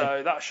 Yeah.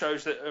 So that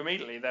shows that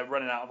immediately they're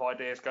running out of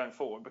ideas going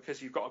forward,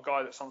 because you've got a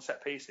guy that's on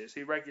set pieces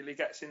who regularly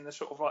gets in the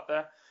sort of like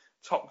the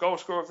top goal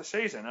scorer of the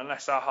season,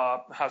 unless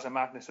Zaha has a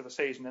madness of a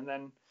season and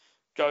then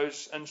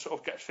goes and sort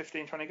of gets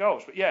 15, 20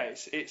 goals. But yeah,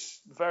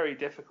 it's very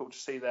difficult to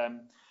see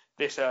them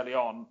this early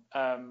on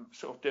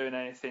sort of doing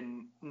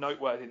anything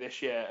noteworthy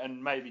this year,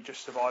 and maybe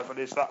just survival.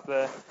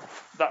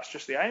 That's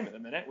just the aim at the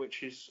minute,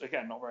 which is,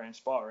 again, not very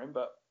inspiring,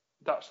 but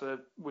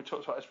we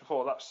talked about this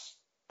before, that's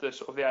the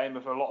sort of the aim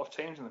of a lot of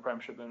teams in the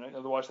Premiership,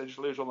 otherwise they just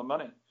lose all the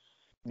money.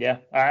 Yeah,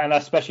 and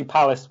especially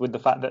Palace, with the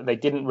fact that they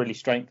didn't really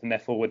strengthen their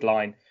forward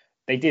line.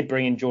 They did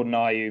bring in Jordan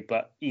Ayew,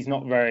 but he's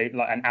not very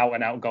like an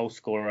out-and-out goal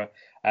scorer.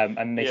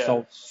 And they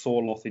sold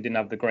Sorloth, who didn't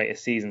have the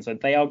greatest season. So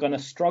they are going to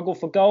struggle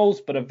for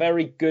goals, but a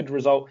very good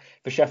result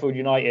for Sheffield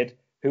United,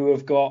 who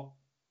have got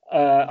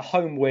a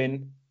home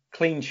win,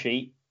 clean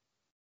sheet.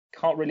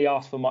 Can't really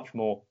ask for much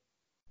more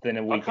than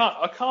a week.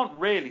 I can't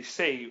really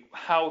see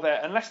how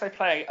unless they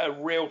play a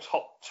real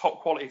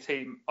top quality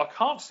team, I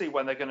can't see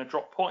when they're going to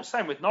drop points.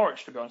 Same with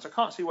Norwich, to be honest. I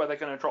can't see where they're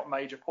going to drop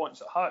major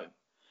points at home.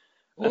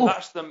 And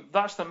that's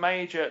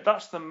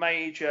the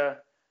major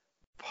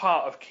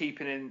part of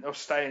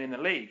staying in the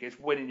league, is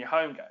winning your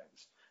home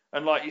games.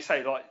 And like you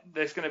say, like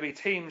there's going to be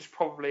teams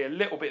probably a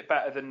little bit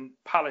better than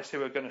Palace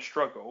who are going to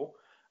struggle.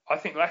 I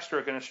think Leicester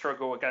are going to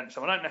struggle against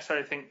them. I don't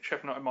necessarily think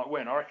Sheffield United might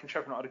win. I reckon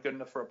Sheffield United are good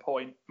enough for a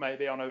point.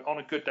 Maybe on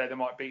a good day they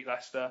might beat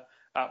Leicester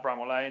at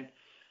Bramall Lane.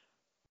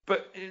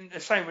 But the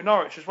same with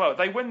Norwich as well.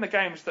 They win the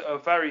games that are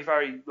very,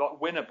 very like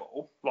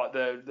winnable, like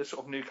the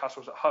sort of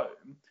Newcastle's at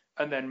home,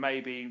 and then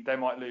maybe they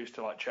might lose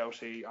to like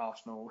Chelsea,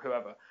 Arsenal,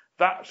 whoever.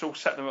 That's all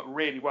set them up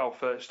really well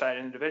for staying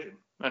in the division,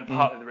 and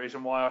partly the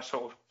reason why I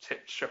sort of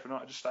tipped Sheffield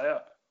United to stay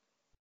up.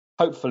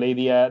 Hopefully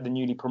the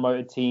newly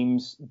promoted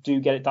teams do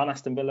get it done.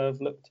 Aston Villa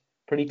have looked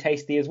pretty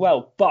tasty as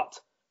well, but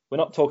we're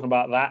not talking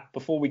about that.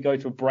 Before we go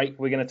to a break,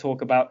 we're going to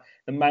talk about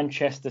the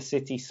Manchester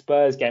City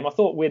Spurs game. I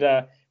thought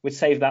we'd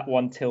save that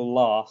one till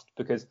last,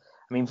 because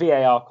I mean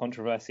VAR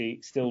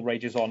controversy still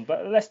rages on.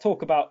 But let's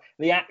talk about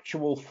the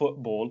actual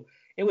football.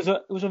 It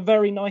was a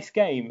very nice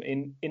game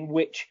in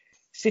which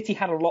City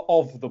had a lot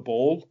of the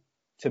ball,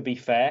 to be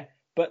fair,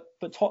 but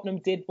Tottenham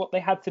did what they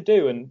had to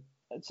do, and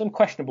some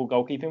questionable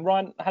goalkeeping.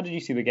 Ryan, how did you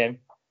see the game?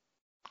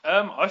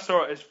 I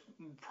saw it as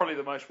probably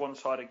the most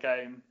one-sided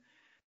game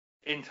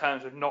in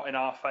terms of not in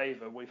our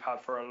favour we've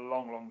had for a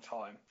long, long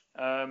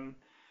time.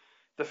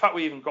 The fact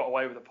we even got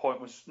away with a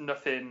point was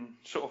nothing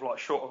sort of like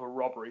short of a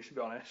robbery, to be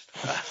honest.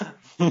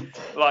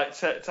 Like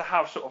to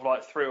have sort of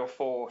like 3 or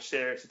 4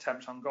 serious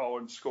attempts on goal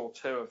and score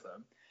 2 of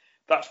them.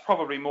 That's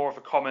probably more of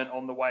a comment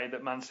on the way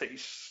that Man City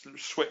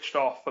switched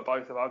off for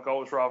both of our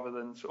goals, rather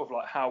than sort of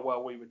like how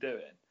well we were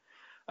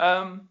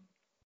doing.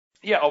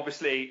 Yeah,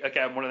 obviously,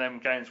 again, one of them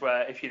games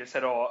where if you'd have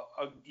said,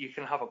 you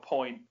can have a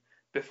point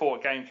before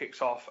a game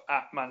kicks off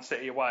at Man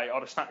City away, I'd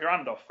have snapped your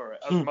hand off for it,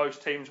 as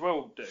most teams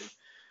will do,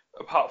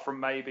 apart from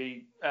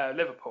maybe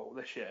Liverpool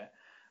this year.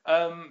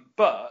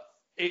 But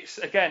it's,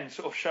 again,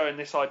 sort of showing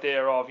this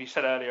idea of, you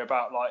said earlier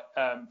about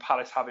like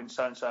Palace having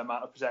so-and-so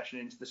amount of possession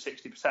into the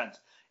 60%.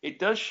 It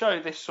does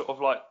show this sort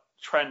of like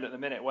trend at the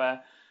minute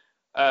where,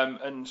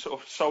 and sort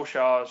of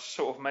Solskjaer's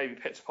sort of maybe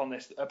picked upon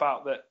this,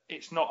 about that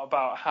it's not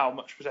about how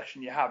much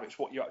possession you have, it's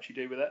what you actually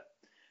do with it.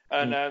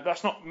 And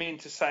that's not mean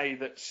to say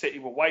that City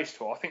were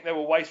wasteful. I think they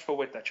were wasteful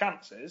with their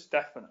chances,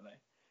 definitely,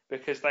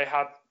 because they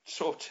had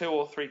sort of 2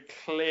 or 3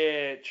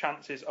 clear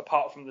chances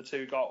apart from the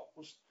 2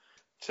 goals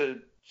to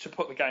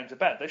put the game to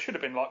bed. They should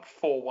have been like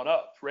 4-1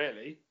 up,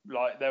 really.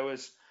 Like there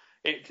was,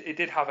 it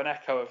did have an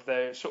echo of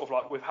the sort of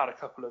like, we've had a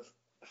couple of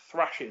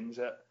thrashings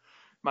at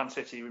Man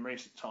City in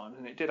recent times,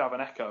 and it did have an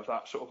echo of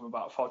that sort of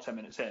about 5-10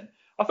 minutes in.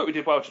 I thought we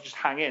did well to just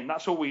hang in.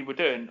 That's all we were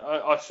doing.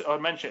 I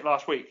mentioned it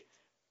last week,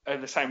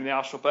 the same in the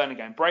Arsenal-Burnley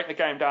game. Break the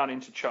game down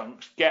into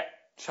chunks, get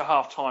to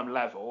half-time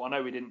level. I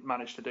know we didn't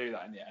manage to do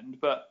that in the end,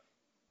 but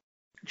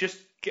just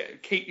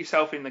keep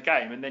yourself in the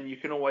game, and then you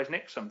can always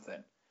nick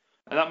something.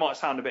 And that might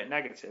sound a bit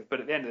negative, but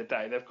at the end of the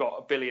day, they've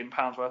got £1 billion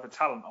worth of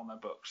talent on their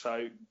books.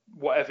 So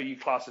whatever you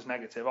class as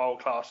negative, I will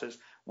class as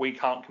we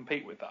can't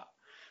compete with that.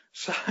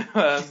 So,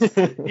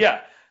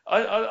 yeah,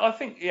 I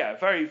think, yeah,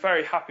 very,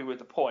 very happy with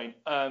the point.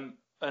 And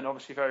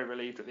obviously very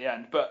relieved at the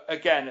end. But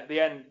again, at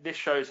the end, this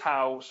shows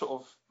how sort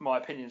of my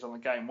opinions on the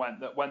game went,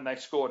 that when they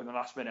scored in the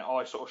last minute,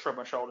 I sort of shrugged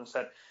my shoulder and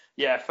said,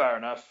 yeah, fair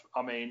enough.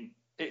 I mean,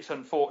 it's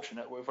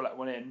unfortunate we've let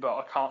one in, but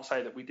I can't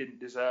say that we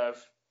deserve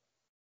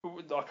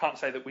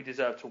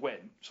to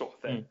win, sort of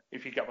thing,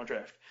 if you get my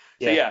drift.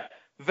 So yeah,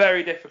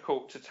 very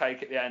difficult to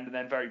take at the end, and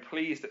then very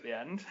pleased at the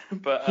end.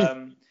 But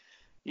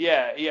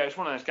yeah, it's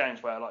one of those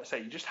games where, like I say,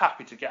 you're just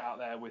happy to get out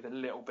there with a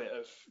little bit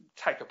of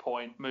take a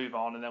point, move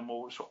on, and then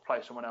we'll sort of play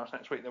someone else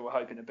next week that we're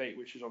hoping to beat,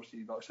 which is obviously,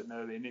 like I said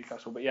earlier,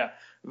 Newcastle. But yeah,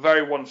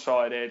 very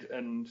one-sided,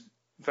 and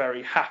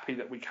very happy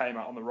that we came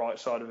out on the right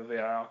side of a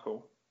VAR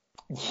call.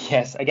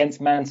 Yes,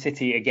 against Man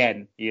City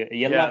again. You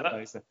love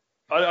those.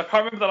 I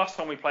can't remember the last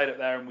time we played it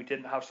there and we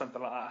didn't have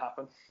something like that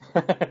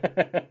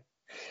happen.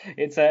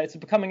 It's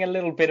becoming a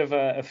little bit of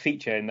a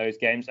feature in those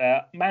games.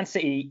 Man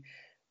City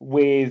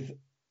with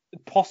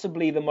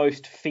possibly the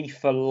most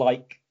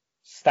FIFA-like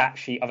stat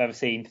sheet I've ever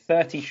seen.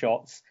 30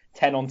 shots,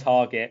 10 on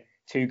target,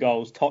 2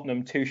 goals.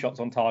 Tottenham, 2 shots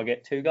on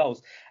target, 2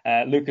 goals.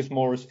 Lucas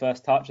Moura's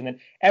first touch, and then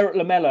Eric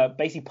Lamela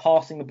basically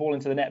passing the ball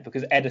into the net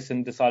because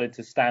Ederson decided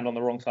to stand on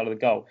the wrong side of the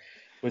goal.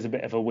 Was a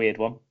bit of a weird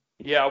one.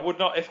 Yeah, I would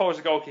not. If I was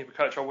a goalkeeper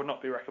coach, I would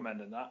not be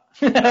recommending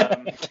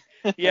that.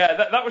 Yeah,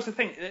 that was the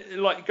thing.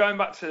 Like going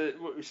back to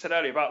what we said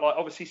earlier about, like,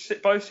 obviously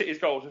both City's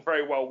goals are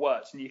very well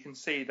worked, and you can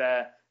see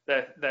their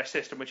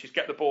system, which is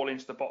get the ball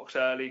into the box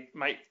early,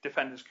 make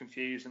defenders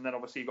confused, and then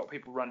obviously you've got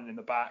people running in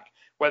the back.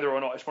 Whether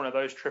or not it's one of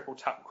those triple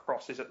tap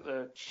crosses at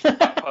the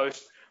back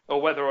post, or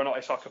whether or not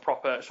it's like a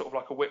proper sort of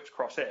like a whipped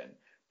cross in.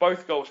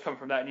 Both goals come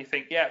from that, and you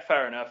think, yeah,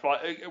 fair enough.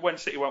 Like when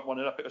City went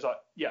 1-0 up, it was like,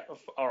 yeah,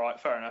 all right,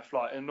 fair enough.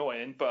 Like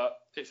annoying, but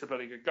it's a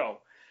bloody good goal.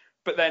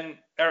 But then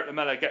Eric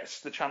Lamela gets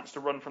the chance to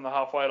run from the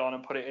halfway line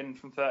and put it in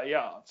from 30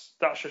 yards.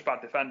 That's just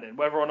bad defending.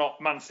 Whether or not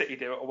Man City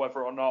do it, or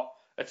whether or not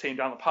a team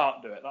down the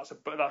park do it,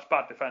 that's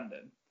bad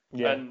defending.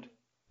 Yeah. And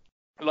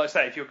like I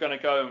say, if you're going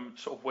to go and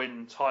sort of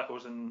win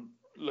titles and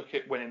look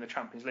at winning the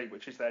Champions League,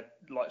 which is their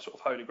like sort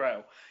of holy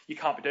grail, you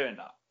can't be doing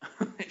that.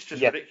 It's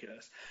just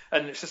ridiculous.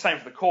 And it's the same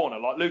for the corner.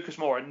 Like Lucas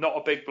Moura, not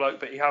a big bloke,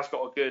 but he has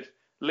got a good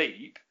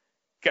leap,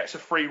 gets a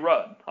free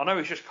run. I know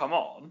he's just come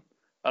on,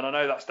 and I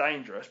know that's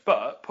dangerous,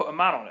 but put a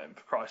man on him,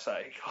 for Christ's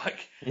sake.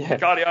 Like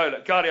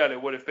Guardiola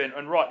would have been,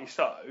 and rightly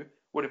so,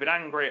 would have been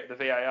angry at the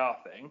VAR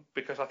thing,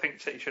 because I think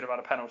City should have had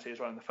a penalty as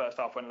well in the first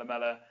half when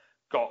Lamela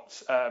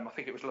got, I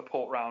think it was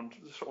Laporte round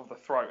sort of the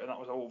throat, and that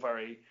was all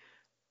very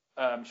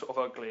sort of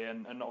ugly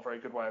and not a very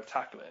good way of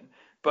tackling.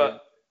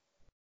 But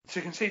to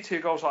concede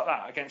 2 goals like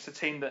that against a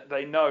team that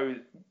they know,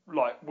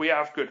 like, we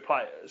have good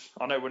players.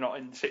 I know we're not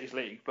in City's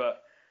league,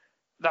 but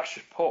that's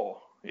just poor.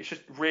 It's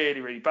just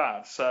really, really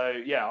bad. So,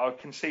 yeah, I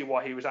can see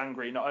why he was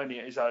angry, not only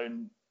at his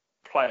own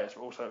players,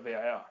 but also at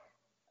VAR.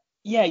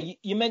 Yeah,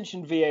 you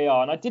mentioned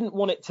VAR, and I didn't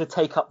want it to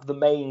take up the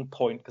main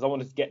point because I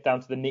wanted to get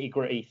down to the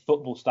nitty-gritty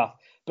football stuff.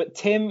 But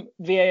Tim,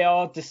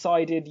 VAR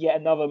decided yet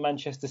another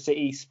Manchester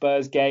City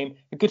Spurs game.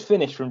 A good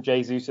finish from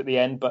Jesus at the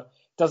end, but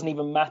doesn't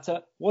even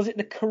matter. Was it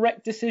the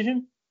correct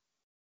decision?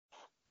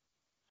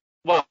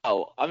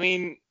 Well, I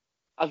mean,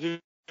 as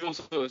we've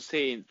also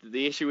seen,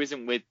 the issue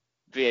isn't with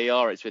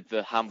VAR, it's with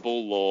the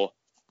handball law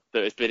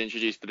that has been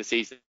introduced for the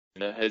season.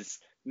 It has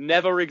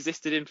never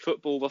existed in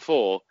football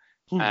before.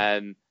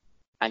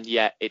 And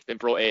yet it's been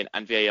brought in,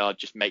 and VAR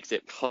just makes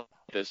it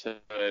harder so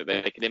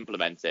they can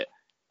implement it.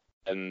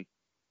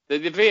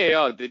 The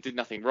VAR, they did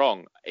nothing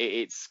wrong.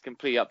 It's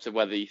completely up to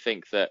whether you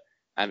think that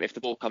if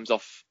the ball comes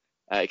off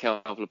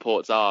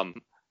Laporte's arm,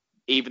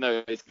 even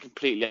though it's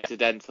completely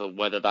accidental,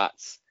 whether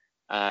that's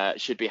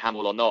should be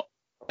handball or not.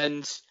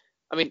 And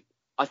I mean,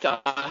 I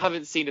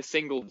haven't seen a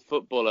single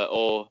footballer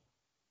or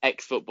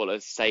ex-footballer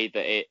say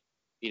that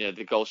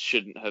the goal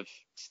shouldn't have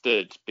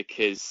stood,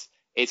 because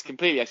it's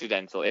completely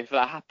accidental. If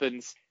that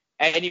happens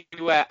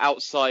anywhere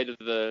outside of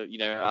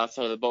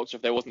the box, or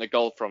if there wasn't a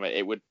goal from it,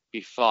 it would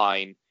be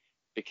fine,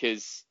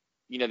 because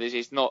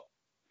it's not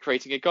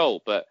creating a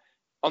goal. But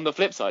on the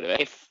flip side of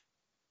it, if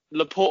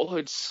Laporte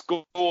had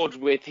scored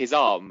with his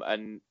arm,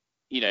 and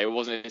it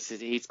wasn't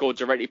he scored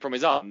directly from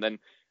his arm, then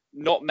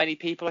not many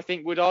people, I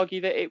think, would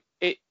argue that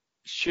it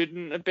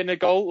shouldn't have been a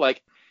goal.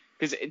 Like,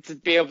 because to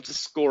be able to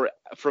score it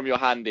from your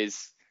hand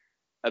is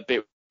a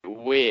bit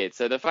weird.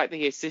 So the fact that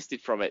he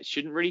assisted from it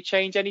shouldn't really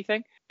change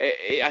anything.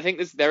 I think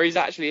there is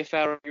actually a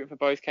fair argument for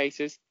both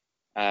cases,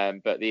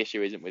 but the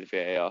issue isn't with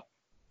VAR.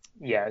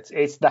 Yeah,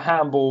 it's the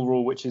handball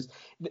rule, which is,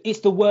 it's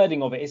the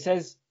wording of it. It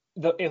says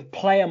that a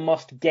player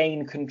must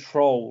gain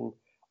control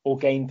or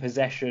gain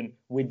possession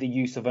with the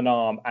use of an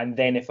arm, and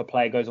then if a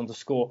player goes on to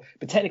score.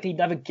 But technically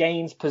never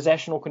gains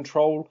possession or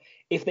control.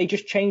 If they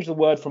just change the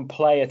word from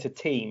player to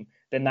team,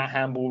 then that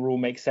handball rule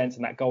makes sense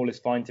and that goal is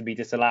fine to be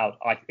disallowed,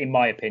 in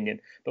my opinion.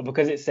 But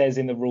because it says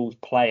in the rules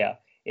player,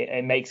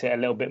 it makes it a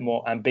little bit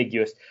more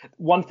ambiguous.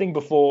 One thing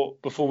before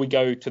we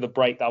go to the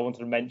break that I wanted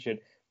to mention,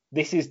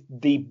 this is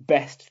the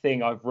best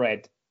thing I've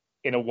read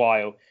in a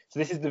while. So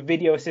this is the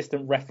video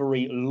assistant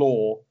referee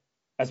law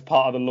as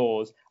part of the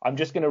laws. I'm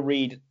just going to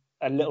read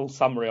a little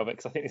summary of it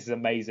because I think this is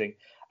amazing.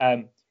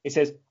 It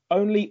says,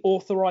 only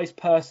authorised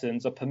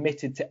persons are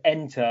permitted to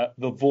enter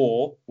the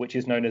VAR, which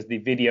is known as the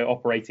video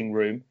operating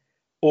room,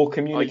 or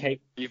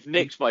communicate... Oh, you've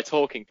nicked my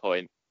talking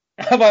point.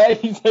 Have I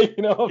actually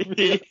taken it off?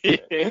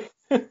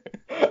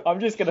 I'm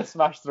just going to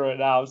smash through it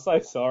now. I'm so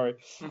sorry.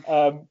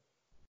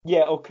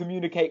 Or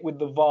communicate with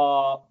the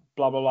VAR,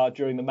 blah, blah, blah,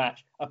 during the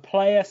match. A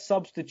player,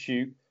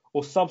 substitute,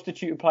 or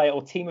substitute player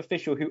or team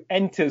official who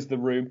enters the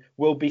room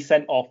will be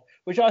sent off,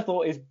 which I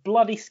thought is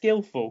bloody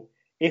skillful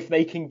if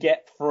they can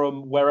get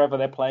from wherever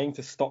they're playing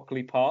to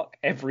Stockley Park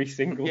every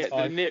single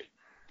time.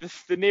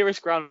 The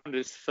nearest ground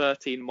is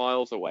 13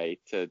 miles away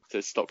to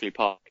Stockley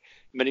Park,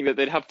 meaning that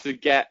they'd have to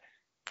get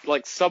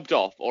subbed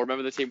off, or a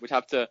member of the team would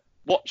have to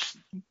watch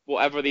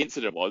whatever the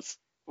incident was,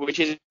 which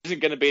isn't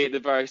going to be at the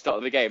very start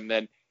of the game,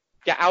 then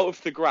get out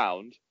of the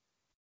ground,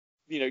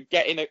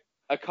 get in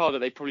a car that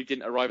they probably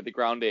didn't arrive at the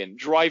ground in,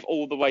 drive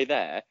all the way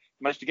there,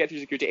 manage to get through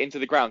security into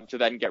the ground to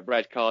then get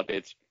red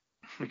carded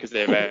because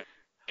they're very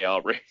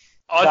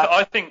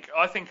I think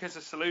as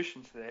a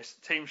solution to this,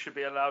 teams should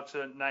be allowed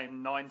to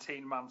name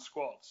 19-man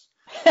squads.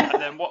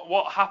 And then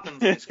what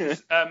happens is,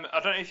 because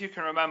I don't know if you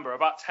can remember,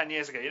 about 10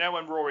 years ago,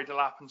 when Rory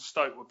Delap and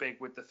Stoke were big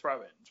with the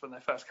throw-ins when they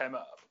first came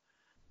up?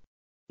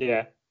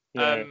 Yeah.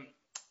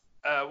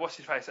 What's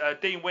his face?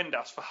 Dean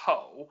Windass for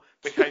Hull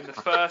became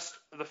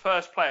the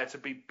first player to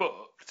be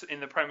booked in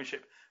the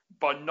Premiership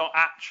by not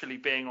actually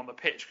being on the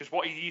pitch, because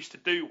what he used to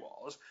do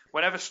was,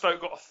 whenever Stoke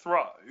got a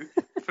throw,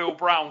 Phil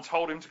Brown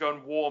told him to go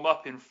and warm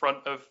up in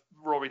front of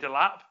Rory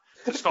Delap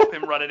to stop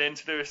him running in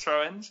to do his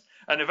throw-ins.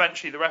 And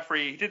eventually the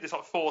referee, he did this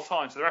 4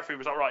 times, so the referee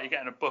was like, right, you're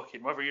getting a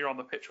booking, whether you're on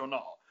the pitch or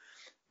not.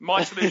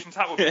 My solution to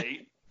that would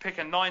be, pick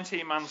a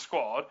 19-man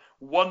squad,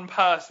 one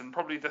person,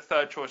 probably the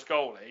third choice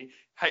goalie,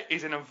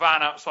 is in a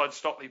van outside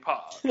Stockley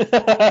Park.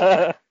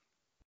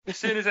 As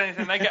soon as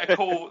anything, they get a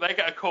call,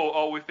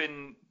 oh, we've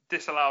been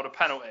disallowed a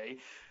penalty.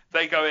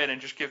 They go in and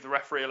just give the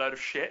referee a load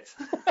of shit.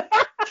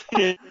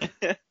 When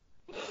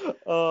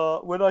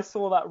I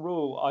saw that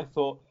rule, I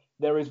thought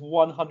there is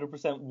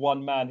 100%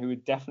 one man who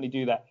would definitely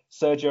do that.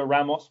 Sergio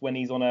Ramos, when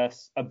he's on a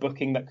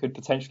booking that could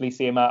potentially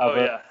see him out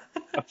of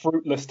a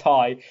fruitless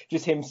tie,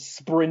 just him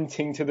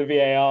sprinting to the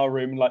VAR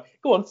room like,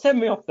 go on, send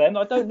me off then.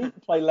 I don't need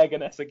to play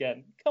Leganes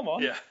again. Come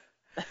on. Yeah,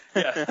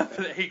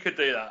 he could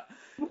do that.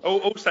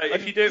 Also,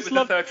 if you do it with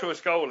the third choice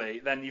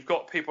goalie, then you've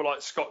got people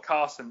like Scott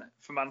Carson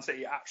for Man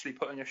City actually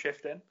putting a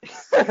shift in.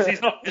 Because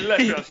he's not going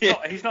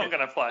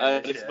to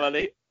play. It's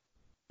funny.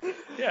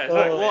 Yeah,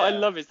 exactly. What I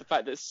love is the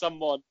fact that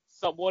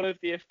one of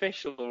the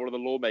officials or one of the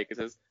lawmakers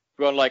has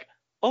gone like,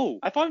 oh,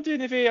 if I'm doing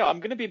the VAR, I'm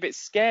going to be a bit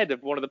scared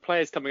of one of the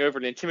players coming over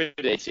and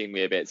intimidating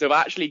me a bit. So I've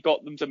actually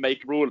got them to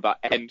make a rule about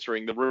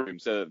entering the room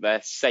so that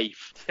they're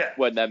safe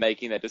when they're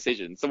making their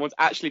decisions. Someone's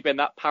actually been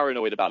that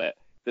paranoid about it,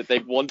 that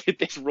they've wanted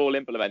this rule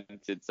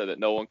implemented so that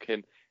no one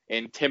can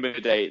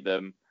intimidate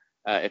them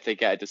if they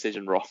get a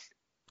decision wrong.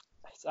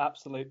 It's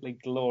absolutely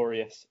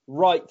glorious.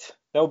 Right,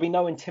 there will be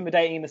no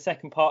intimidating in the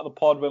second part of the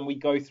pod when we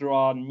go through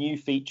our new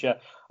feature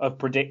of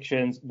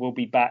predictions. We'll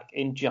be back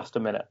in just a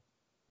minute.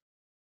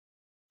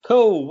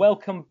 Cool,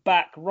 welcome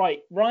back. Right,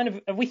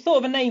 Ryan, have we thought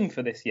of a name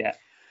for this yet?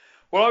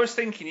 Well, I was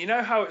thinking,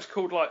 how it's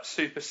called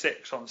Super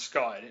 6 on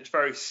Sky, and it's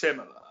very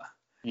similar.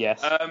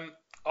 Yes.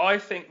 I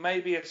think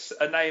maybe it's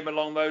a name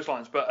along those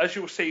lines, but as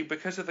you'll see,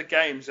 because of the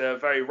games are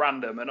very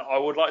random, and I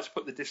would like to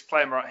put the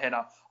disclaimer out here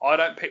now, I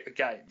don't pick the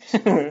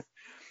games.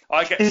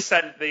 I get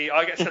sent the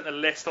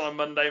list on a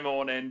Monday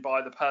morning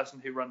by the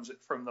person who runs it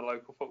from the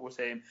local football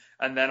team,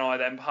 and then I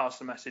pass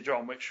the message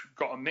on, which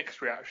got a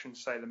mixed reaction, to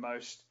say the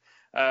most.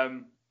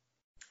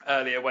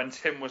 Earlier when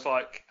Tim was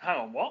like, hang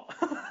on, what?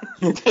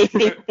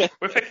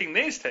 We're picking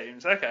these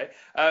teams, okay.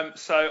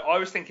 So I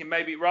was thinking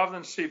maybe rather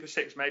than Super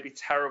 6, maybe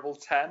Terrible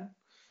 10.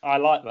 I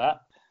like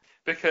that.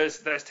 Because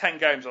there's 10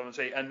 games,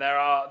 obviously, and there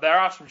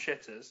are some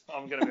shitters,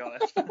 I'm going to be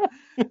honest.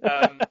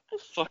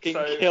 Fucking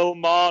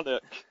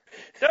Kilmarnock.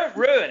 Don't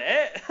ruin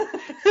it.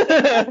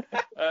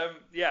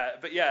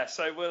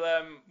 So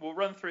we'll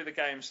run through the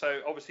game.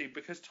 So obviously,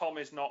 because Tom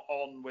is not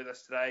on with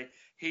us today,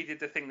 he did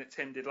the thing that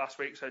Tim did last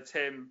week. So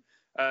Tim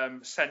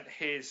sent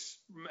his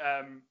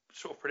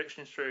sort of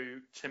predictions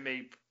through to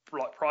me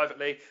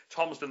privately.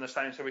 Tom's done the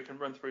same, so we can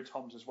run through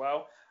Tom's as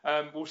well.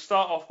 We'll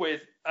start off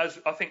with, as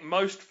I think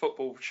most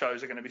football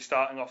shows are going to be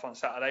starting off on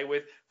Saturday,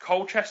 with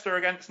Colchester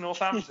against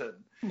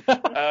Northampton.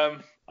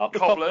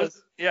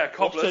 Cobblers. Yeah,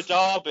 Cobblers. What's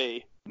a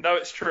derby? No,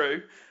 it's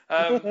true.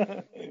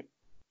 So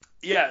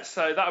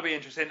that'll be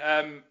interesting.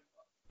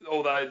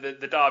 Although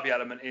the derby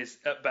element is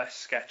at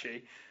best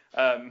sketchy.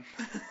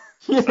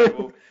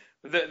 So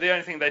The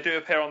only thing, they do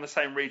appear on the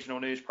same regional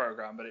news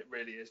programme, but it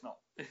really is not.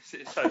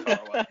 It's so far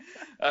away.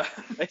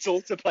 It's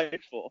all to play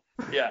for.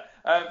 Yeah.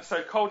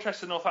 So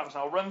Colchester, Northampton.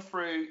 I'll run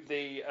through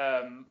the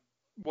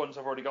ones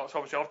I've already got. So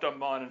obviously I've done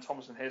mine and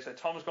Tom's in here. So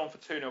Tom's gone for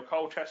 2-0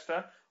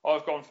 Colchester.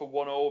 I've gone for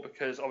 1-1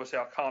 because obviously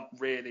I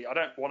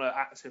don't want to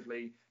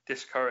actively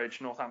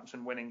discourage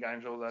Northampton winning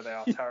games, although they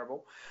are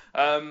terrible.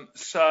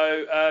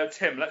 So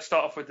Tim, let's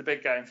start off with the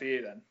big game for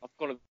you then. I've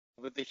gone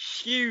with the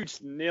huge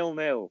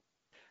 0-0.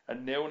 A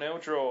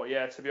 0-0 draw.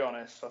 Yeah, to be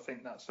honest, I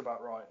think that's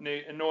about right.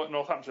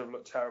 Northampton have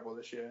looked terrible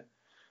this year.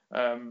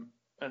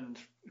 And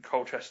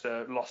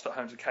Colchester lost at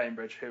home to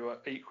Cambridge, who were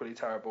equally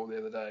terrible the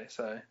other day.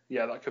 So,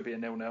 yeah, that could be a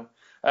 0-0.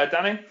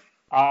 Danny?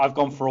 I've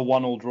gone for a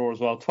 1-1 draw as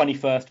well.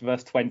 21st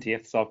versus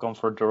 20th, so I've gone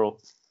for a draw.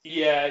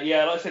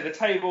 Yeah. Like I say, the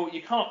table,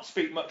 you can't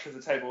speak much of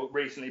the table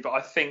recently, but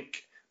I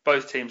think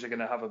both teams are going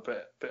to have a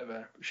bit of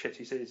a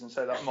shitty season,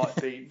 so that might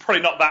be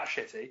probably not that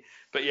shitty,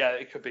 but yeah,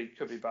 it could be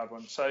a bad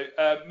one. So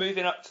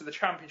moving up to the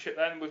Championship,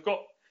 then we've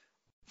got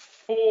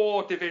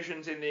 4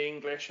 divisions in the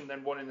English and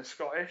then 1 in the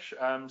Scottish.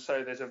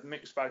 So there's a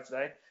mixed bag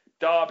today.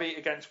 Derby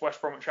against West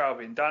Bromwich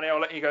Albion. Danny,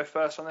 I'll let you go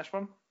first on this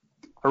one.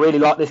 I really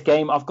like this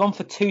game. I've gone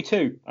for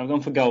 2-2. I've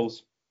gone for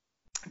goals.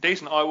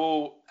 Decent. I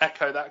will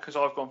echo that because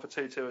I've gone for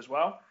 2-2 as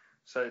well.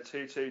 So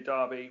 2-2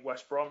 Derby,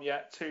 West Brom. Yeah,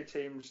 2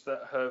 teams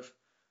that have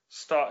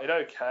started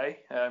okay.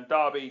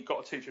 Derby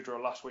got a 2-2 draw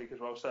last week as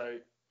well, so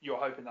you're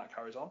hoping that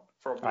carries on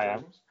for obvious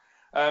reasons.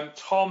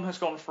 Tom has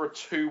gone for a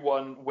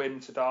 2-1 win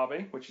to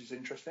Derby, which is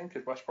interesting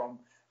because West Brom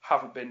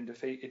haven't been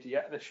defeated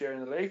yet this year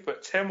in the league.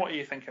 But Tim, what are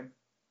you thinking?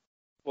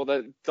 Well,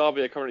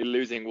 Derby are currently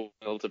losing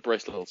 1-0 to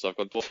Bristol, so I've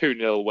got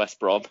 2-0 West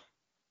Brom.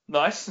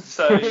 Nice.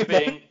 So you're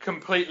being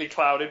completely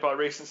clouded by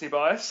recency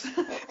bias.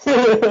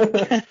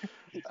 Well,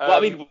 I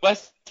mean,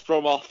 West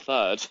Brom are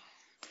third.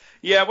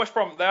 Yeah, West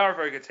Brom, they are a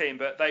very good team,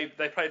 but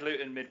they played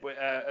Luton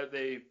at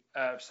the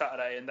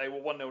Saturday, and they were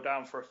 1-0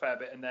 down for a fair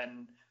bit, and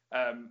then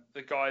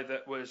the guy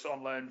that was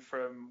on loan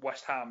from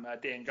West Ham,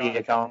 Dean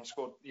Garner,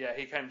 scored. Yeah,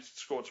 he came to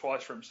score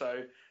twice for him.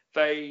 So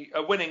they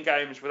are winning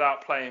games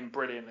without playing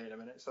brilliantly in a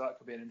minute, so that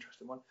could be an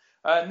interesting one.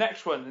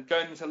 Next one,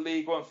 going into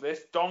League One for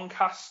this,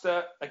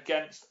 Doncaster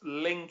against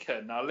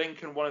Lincoln. Now,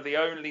 Lincoln, one of the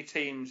only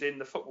teams in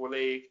the Football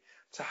League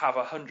to have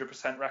a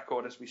 100%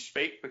 record as we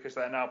speak, because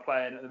they're now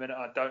playing at the minute.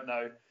 I don't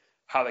know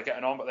how they're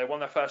getting on, but they won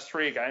their first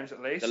 3 games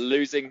at least. They're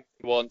losing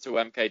 1 to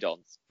MK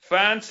Dons.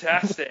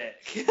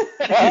 Fantastic.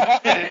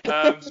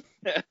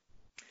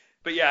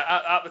 But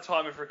yeah, at the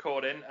time of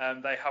recording,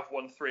 they have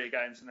won 3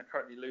 games and they're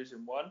currently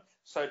losing 1.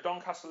 So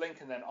Doncaster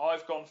Lincoln then,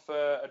 I've gone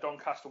for a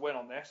Doncaster win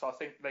on this. I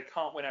think they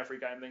can't win every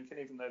game, Lincoln,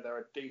 even though they're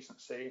a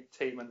decent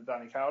team under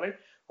Danny Cowley.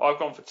 I've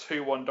gone for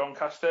 2-1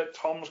 Doncaster.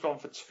 Tom's gone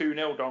for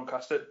 2-0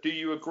 Doncaster. Do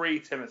you agree,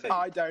 Timothy?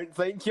 I don't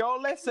think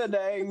you're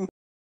listening.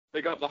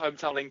 They got the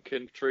hometown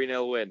Lincoln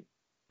 3-0 win.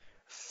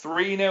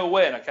 3-0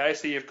 win, okay,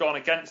 so you've gone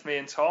against me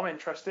and Tom,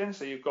 interesting.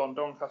 So you've gone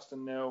Doncaster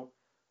 0,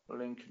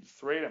 Lincoln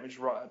 3. Let me just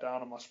write that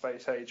down on my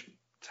Space Age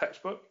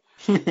textbook.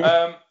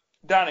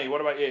 Danny,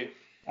 what about you?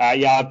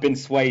 Yeah, I've been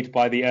swayed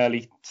by the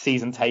early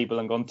season table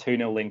and gone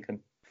 2-0 Lincoln.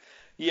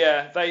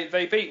 Yeah,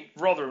 they beat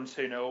Rotherham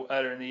 2-0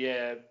 earlier in the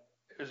year.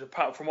 It was,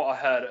 from what I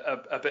heard,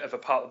 a bit of a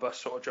part of the bus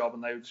sort of job,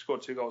 and they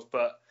scored 2 goals.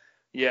 But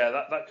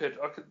yeah, that could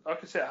I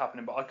could see it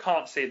happening, but I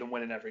can't see them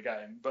winning every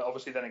game. But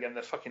obviously, then again,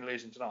 they're fucking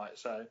losing tonight,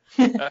 so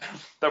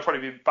they'll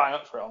probably be bang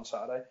up for it on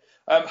Saturday.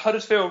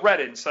 Huddersfield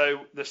Reading,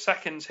 so the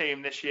second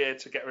team this year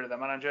to get rid of their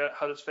manager,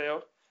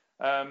 Huddersfield,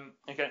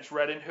 against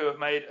Reading, who have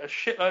made a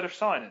shitload of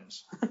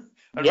signings,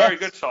 and very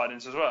good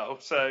signings as well.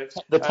 So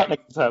the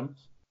technical term.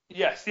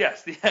 Yes,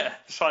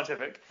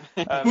 scientific.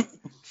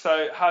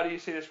 So how do you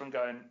see this one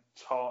going,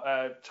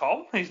 Tom?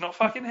 Tom? He's not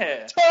fucking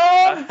here.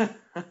 Tom!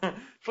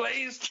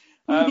 Please.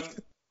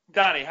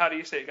 Danny, how do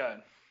you see it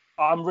going?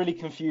 I'm really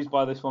confused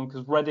by this one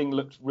because Reading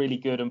looked really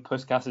good and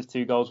Puskas'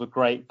 2 goals were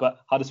great, but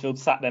Huddersfield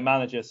sat their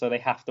manager, so they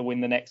have to win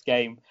the next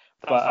game.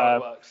 That's how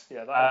it works.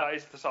 Yeah, that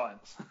is the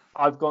science.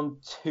 I've gone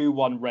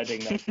 2-1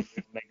 Reading in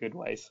their good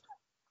ways.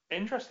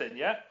 Interesting,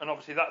 yeah. And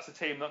obviously that's a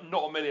team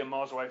not a million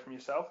miles away from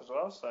yourself as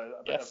well, so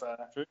a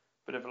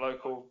bit of a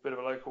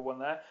local one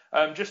there.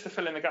 Just to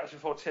fill in the gaps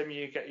before Tim,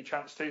 you get your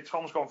chance to.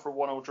 Tom's gone for a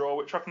 1-1 draw,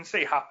 which I can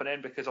see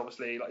happening because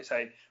obviously, like you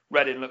say,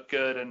 Reading look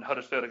good and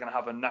Huddersfield are going to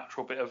have a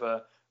natural bit of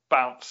a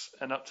bounce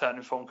and upturn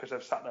in form because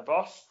they've sat their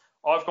boss.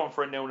 I've gone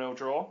for a 0-0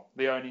 draw,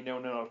 the only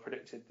 0-0 I've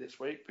predicted this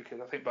week because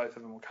I think both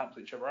of them will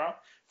cancel each other out.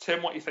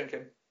 Tim, what are you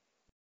thinking?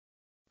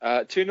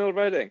 2-0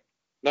 Reading.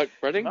 No,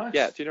 Reading? Nice.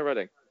 Yeah, 2-0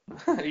 Reading.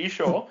 Are you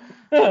sure?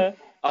 I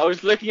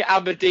was looking at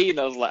Aberdeen.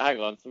 I was like, hang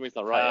on, something's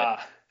not right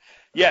here.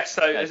 Yeah,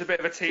 so as a bit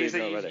of a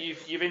teaser,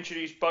 you've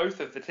introduced both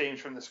of the teams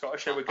from the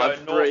Scottish. So we're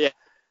going north. Yeah,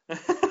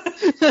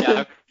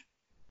 I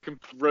can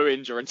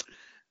ruin your.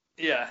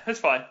 Yeah, that's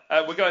fine.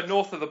 We're going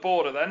north of the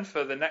border then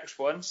for the next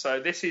one. So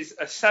this is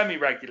a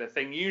semi-regular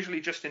thing,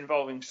 usually just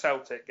involving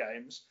Celtic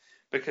games,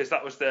 because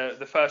that was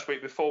the first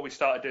week before we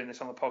started doing this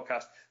on the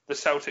podcast. The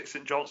Celtic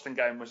St Johnstone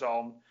game was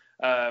on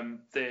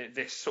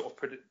this sort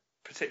of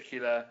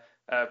particular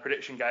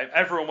prediction game.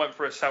 Everyone went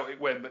for a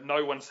Celtic win, but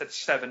no one said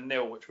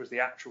 7-0, which was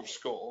the actual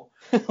score.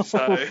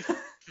 So,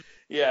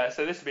 yeah,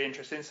 so this will be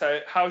interesting.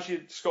 So, how's your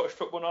Scottish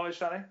football knowledge,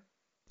 Danny?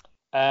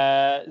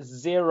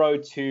 0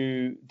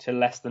 to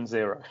less than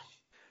 0.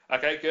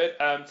 Okay, good.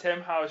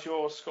 Tim, how's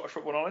your Scottish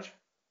football knowledge?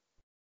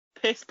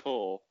 Piss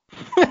poor.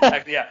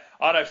 Yeah,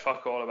 I know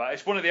fuck all about it.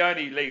 It's one of the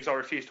only leagues I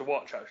refuse to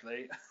watch,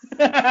 actually.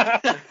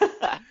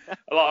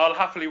 I'll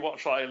happily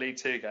watch like a League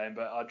Two game,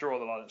 but I draw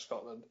the line at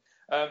Scotland.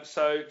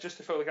 So just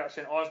to fill the gaps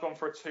in, I've gone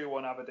for a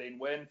 2-1 Aberdeen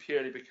win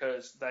purely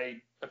because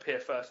they appear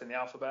first in the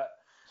alphabet.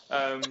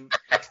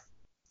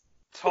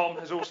 Tom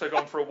has also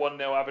gone for a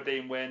 1-0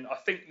 Aberdeen win. I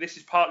think this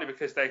is partly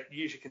because they're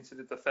usually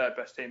considered the third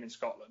best team in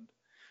Scotland.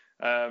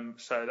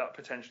 So that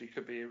potentially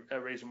could be a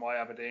reason why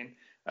Aberdeen.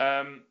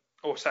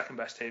 Or second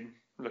best team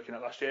looking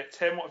at last year.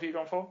 Tim, what have you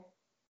gone for?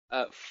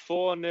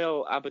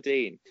 4-0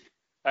 Aberdeen.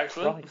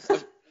 Excellent.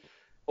 Right.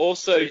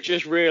 Also,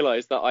 just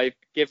realised that I've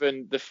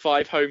given the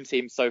 5 home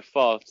teams so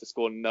far to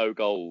score no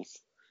goals.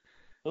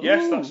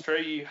 Yes, that's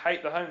true. You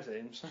hate the home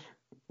teams.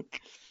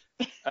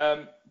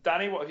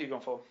 Danny, what have you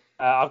gone for?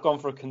 I've gone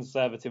for a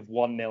conservative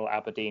 1-0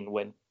 Aberdeen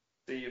win.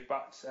 So you've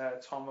backed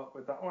Tom up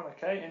with that one.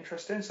 Okay,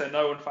 interesting. So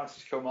no one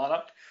fancies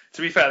Kilmarnock.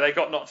 To be fair, they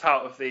got knocked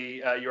out of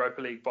the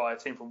Europa League by a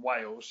team from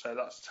Wales, so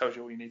that tells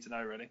you all you need to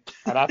know, really.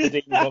 And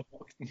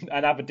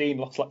Aberdeen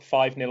lost like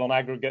 5-0 on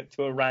aggregate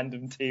to a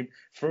random team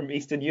from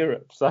Eastern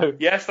Europe. So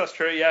yes, that's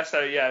true. Yeah, so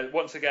yeah,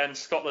 once again,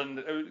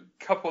 Scotland,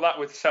 couple that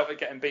with Celtic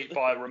getting beat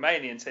by a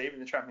Romanian team in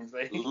the Champions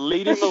League.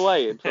 Leading the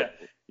way.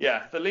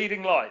 Yeah, the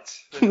leading light,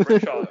 the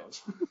British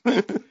Isles.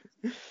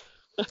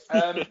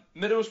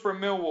 Middlesbrough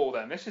Millwall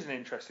then. This is an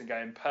interesting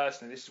game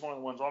personally. This is one of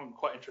the ones I'm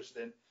quite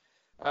interested in.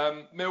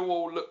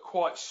 Millwall look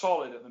quite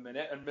solid at the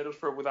minute, and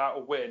Middlesbrough without a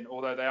win,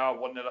 although they are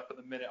 1-0 up at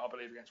the minute, I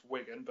believe, against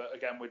Wigan. But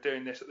again, we're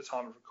doing this at the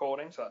time of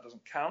recording, so that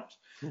doesn't count.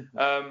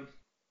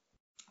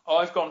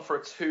 I've gone for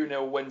a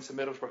 2-0 win to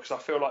Middlesbrough because I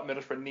feel like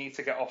Middlesbrough need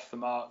to get off the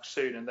mark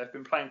soon, and they've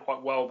been playing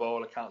quite well by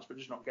all accounts, but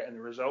just not getting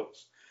the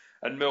results.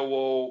 And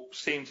Millwall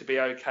seem to be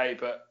okay,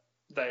 but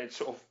they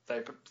sort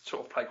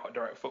of play quite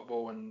direct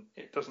football, and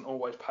it doesn't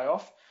always pay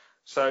off.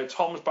 So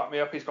Tom's backed me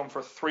up. He's gone for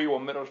a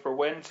 3-1 Middlesbrough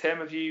win. Tim,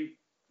 have you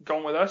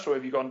gone with us, or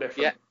have you gone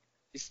different? Yeah,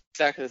 it's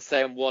exactly the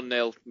same.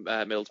 1-0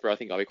 Middlesbrough. I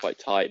think I'll be quite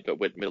tight, but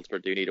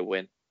Middlesbrough do need a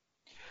win.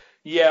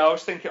 Yeah, I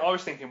was thinking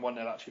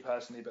 1-0 actually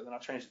personally, but then I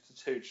changed it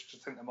to 2 just to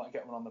think they might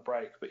get one on the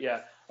break. But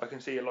yeah, I can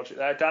see your logic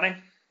there. Danny?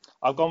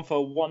 I've gone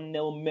for 1-0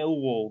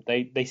 Millwall.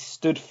 They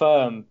stood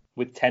firm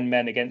with 10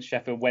 men against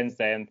Sheffield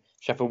Wednesday, and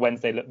Sheffield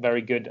Wednesday looked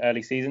very good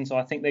early season, so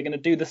I think they're going to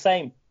do the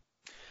same.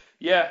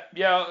 Yeah,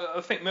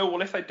 I think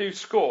Millwall, if they do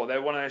score,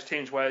 they're one of those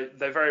teams where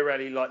they very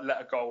rarely let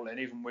a goal in,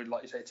 even with,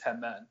 like you say, 10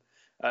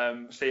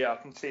 men. So yeah, I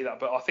can see that.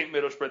 But I think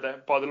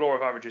Middlesbrough, by the law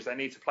of averages, they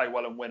need to play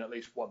well and win at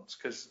least once,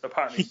 because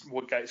apparently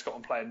Woodgate's got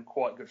them playing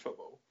quite good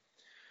football.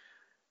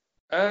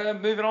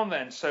 Moving on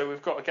then, so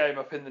we've got a game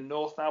up in the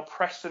north now.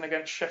 Preston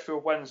against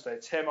Sheffield Wednesday.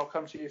 Tim, I'll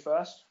come to you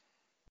first.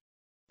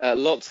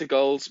 Lots of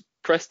goals.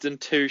 Preston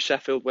 2,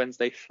 Sheffield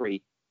Wednesday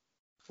 3.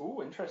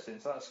 Oh, interesting.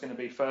 So that's going to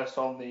be first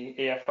on the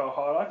EFL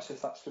highlights,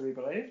 if that's to be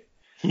believed.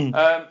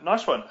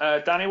 Nice one.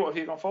 Danny, what have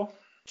you gone for?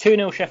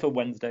 2-0 Sheffield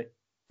Wednesday.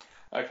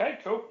 Okay,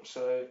 cool.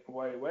 So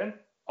away win.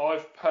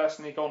 I've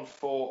personally gone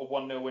for a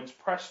 1-0 win to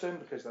Preston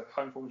because their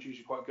home form is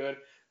usually quite good.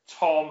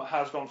 Tom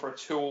has gone for a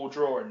 2-2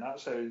 draw in that,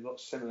 so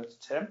that's similar to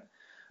Tim.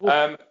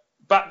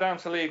 Back down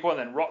to League One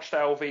then.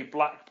 Rochdale v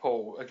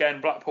Blackpool.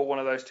 Again, Blackpool, one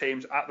of those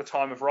teams at the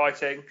time of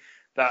writing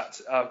that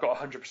have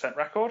got a 100%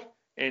 record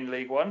in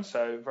League One,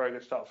 so very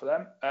good start for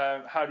them.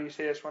 How do you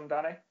see this one,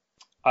 Danny?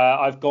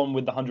 I've gone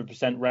with the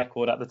 100%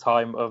 record at the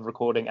time of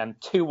recording and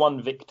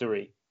 2-1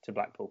 victory to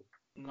Blackpool.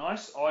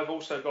 Nice. I've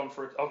gone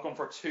for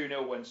a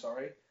 2-0 win.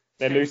 Sorry,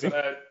 they're losing.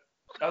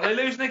 Are they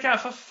losing again?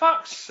 For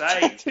fuck's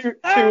sake!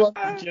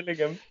 2-1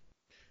 Gillingham.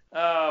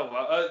 Oh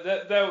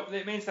well,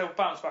 it means they'll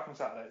bounce back on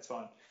Saturday. It's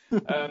fine.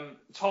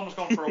 Tom's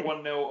gone for a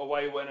 1-0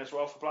 away win as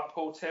well for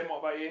Blackpool. Tim, what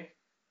about you?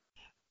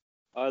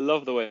 I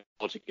love the way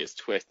logic gets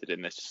twisted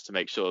in this, just to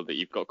make sure that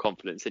you've got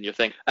confidence in your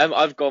thing.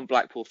 I've gone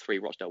Blackpool 3,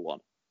 Rochdale 1.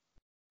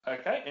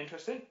 Okay,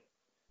 interesting.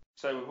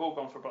 So we've all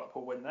gone for a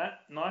Blackpool win there.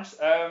 Nice.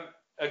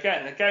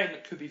 Again, a game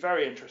that could be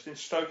very interesting.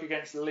 Stoke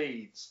against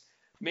Leeds.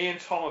 Me and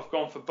Tom have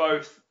gone for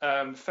both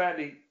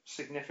fairly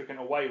significant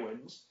away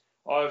wins.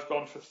 I've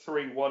gone for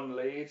 3-1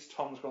 Leeds.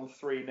 Tom's gone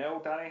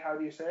 3-0. Danny, how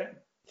do you see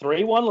it?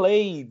 3-1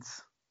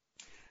 Leeds.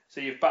 So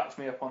you've backed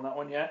me up on that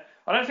one, yeah?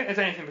 I don't think there's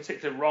anything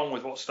particularly wrong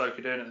with what Stoke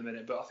are doing at the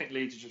minute, but I think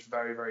Leeds are just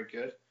very, very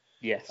good.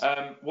 Yes.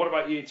 What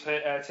about you,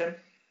 Tim?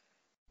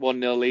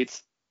 1-0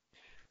 Leeds.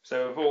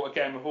 So we've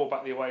all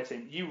backed the away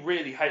team. You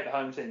really hate the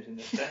home teams in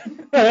this,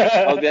 Tim.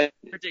 I've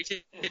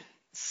predicted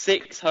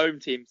 6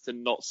 home teams to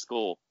not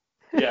score.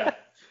 Yeah,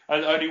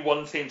 and only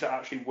one team to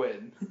actually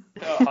win.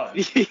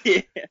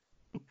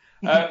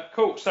 Yeah.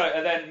 Cool. So,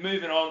 and then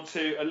moving on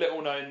to a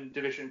little-known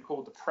division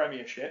called the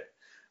Premiership.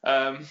 We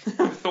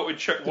thought we'd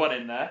chuck one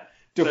in there.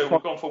 So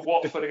we've gone for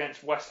Watford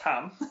against West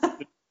Ham.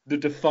 The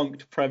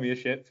defunct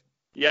Premiership.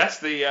 Yes,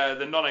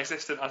 the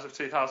non-existent as of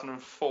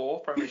 2004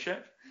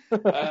 Premiership.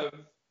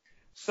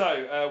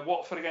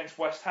 Watford against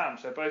West Ham.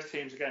 So both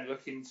teams again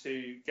looking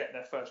to get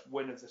their first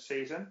win of the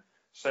season.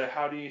 So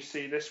how do you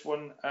see this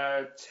one,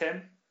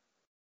 Tim?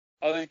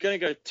 I was going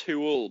to go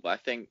 2-2, but I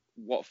think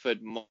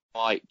Watford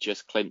might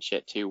just clinch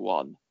it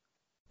 2-1.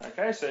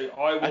 Okay, so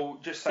I will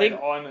just say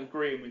that I'm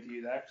agreeing with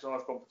you there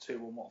because I've gone for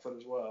 2-1 Watford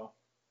as well.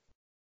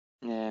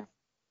 Yeah.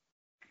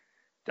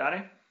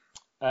 Danny?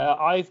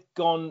 I've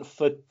gone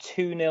for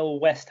 2-0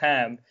 West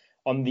Ham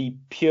on the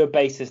pure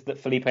basis that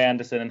Felipe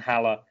Anderson and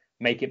Haller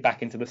make it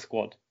back into the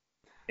squad.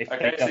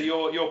 Okay, so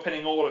you're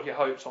pinning all of your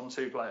hopes on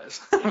 2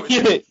 players.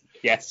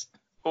 Yes.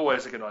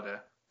 Always a good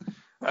idea.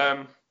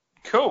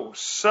 Cool.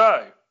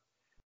 So,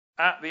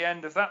 at the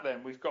end of that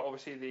then, we've got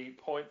obviously the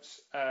points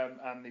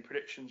and the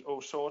predictions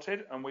all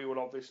sorted, and we will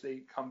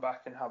obviously come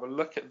back and have a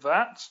look at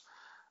that.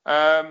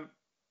 I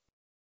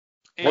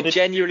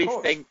genuinely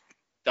think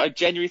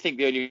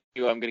the only way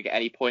I'm going to get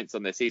any points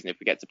on this season if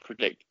we get to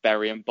predict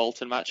Bury and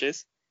Bolton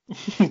matches.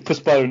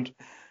 Postponed.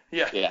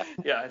 Yeah,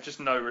 just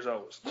no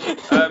results.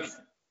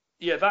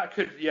 That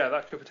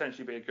could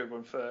potentially be a good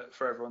one for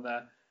everyone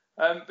there.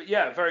 But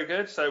yeah, very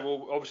good. So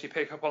we'll obviously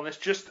pick up on this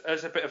just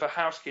as a bit of a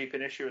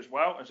housekeeping issue as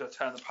well, as I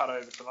turn the pad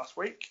over to last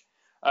week.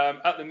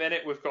 At the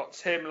minute, we've got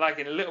Tim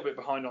lagging a little bit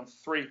behind on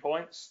 3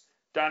 points,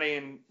 Danny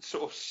in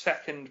sort of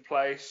second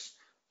place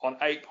on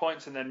 8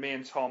 points, and then me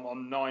and Tom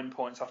on 9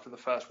 points after the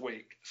first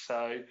week.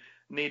 So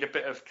need a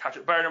bit of catch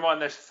up. Bearing in mind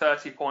there's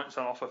 30 points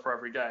on offer for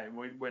every game.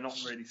 We're not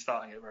really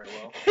starting it very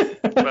well.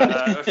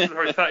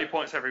 But 30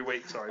 points every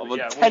week, sorry. But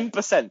yeah,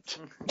 10%.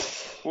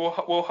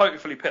 We'll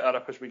hopefully pick that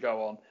up as we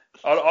go on.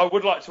 I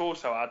would like to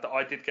also add that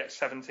I did get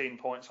 17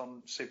 points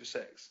on Super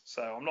 6.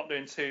 So I'm not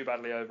doing too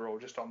badly overall.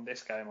 Just on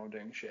this game, I'm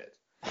doing shit.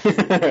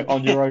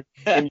 On your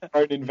own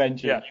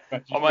invention. Yeah,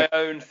 on my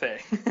own thing.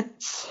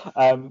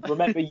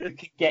 Remember, you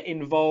can get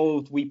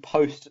involved. We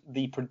post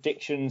the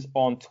predictions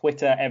on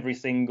Twitter every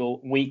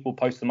single week. We'll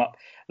post them up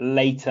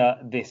later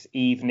this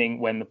evening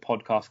when the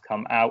podcasts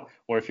come out,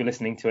 or if you're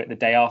listening to it the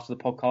day after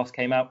the podcast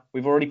came out,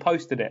 we've already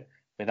posted it.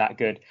 We're that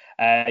good.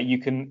 You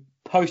can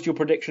post your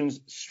predictions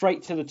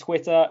straight to the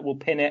Twitter. We'll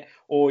pin it,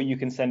 or you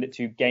can send it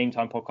to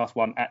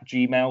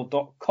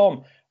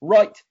gametimepodcast1@gmail.com.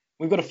 Right.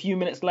 We've got a few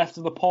minutes left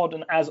of the pod,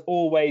 and as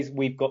always,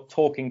 we've got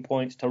talking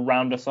points to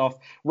round us off.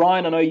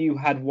 Ryan, I know you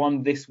had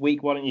one this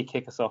week. Why don't you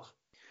kick us off?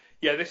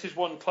 Yeah, this is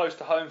one close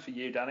to home for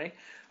you, Danny.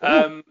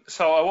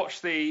 So I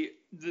watched the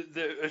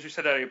as you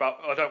said earlier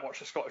about I don't watch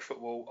the Scottish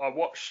football. I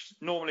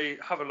normally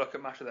have a look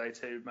at Match of the Day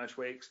 2 most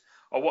weeks.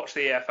 I watch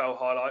the EFL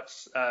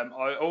highlights.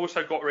 I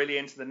also got really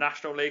into the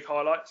National League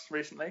highlights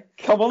recently.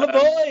 Come on, the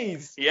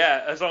boys!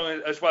 Yeah, as well as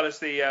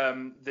the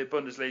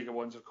Bundesliga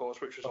ones, of course,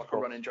 which was like a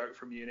running joke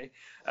from uni.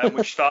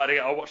 Which started.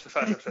 I watched the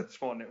first episode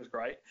this morning. It was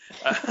great.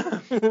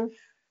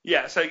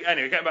 Yeah, so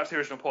anyway, getting back to the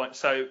original point.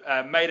 So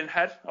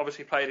Maidenhead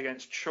obviously played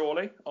against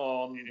Chorley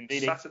on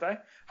Saturday.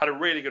 Had a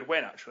really good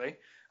win, actually,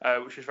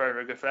 which was very,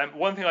 very good for them.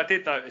 One thing I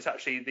did notice,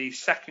 actually, the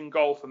second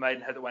goal for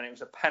Maidenhead that went, it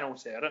was a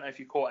penalty. I don't know if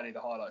you caught any of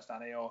the highlights,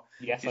 Danny, or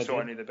if you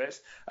saw any of the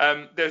bits.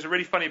 There's a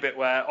really funny bit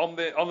where on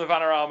the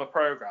Vanarama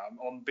programme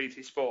on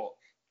BT Sport,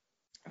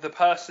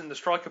 the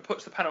striker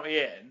puts the penalty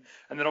in,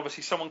 and then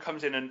obviously someone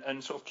comes in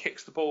and sort of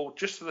kicks the ball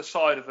just to the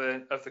side of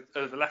the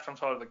left-hand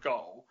side of the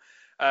goal.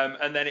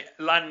 And then it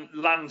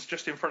lands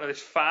just in front of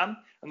this fan,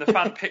 and the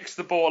fan picks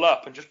the ball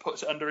up and just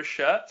puts it under his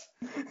shirt.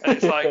 And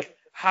it's like,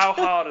 how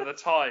hard are the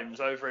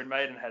times over in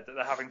Maidenhead that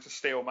they're having to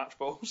steal match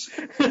balls?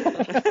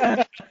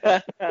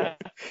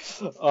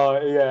 Oh,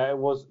 yeah, it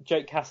was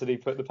Jake Cassidy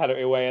put the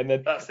penalty away, and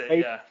then that's it,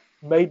 yeah.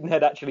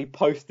 Maidenhead actually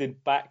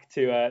posted back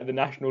to the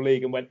National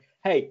League and went,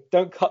 hey,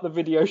 don't cut the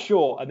video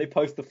short. And they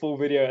post the full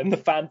video, and the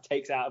fan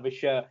takes it out of his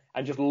shirt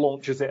and just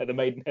launches it at the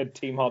Maidenhead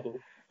team huddle.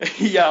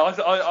 Yeah,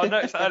 I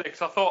noticed that earlier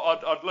because I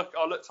thought I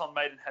looked on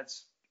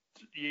Maidenhead's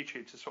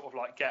YouTube to sort of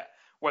like get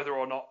whether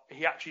or not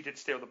he actually did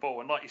steal the ball,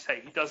 and like you say,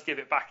 he does give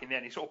it back in the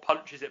end. He sort of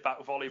punches it back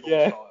volleyball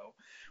style,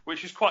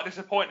 which is quite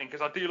disappointing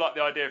because I do like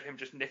the idea of him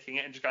just nicking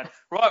it and just going,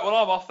 right, well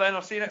I'm off then.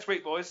 I'll see you next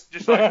week, boys.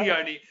 Just like he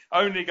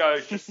only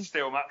goes just to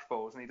steal match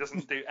balls, and he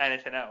doesn't do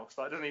anything else.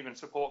 Like, doesn't even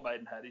support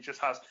Maidenhead. He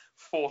just has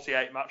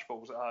 48 match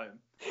balls at home.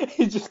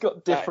 He's just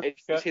got different.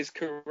 It's his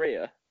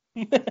career.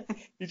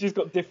 He's just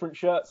got different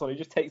shirts on. He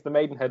just takes the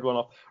Maidenhead one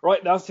off.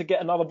 Right, now to get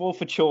another ball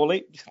for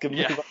Chorley. Just move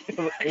up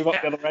the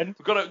other end.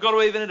 We've got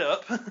to even it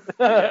up.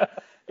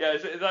 Yeah,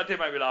 that did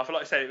make me laugh.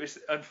 Like I said, it was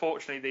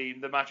unfortunately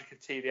the magic of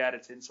TV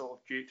editing sort of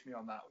duped me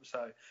on that.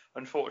 So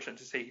unfortunate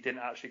to see he didn't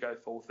actually go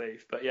full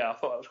thief. But yeah, I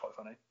thought that was quite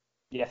funny.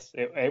 Yes,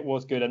 it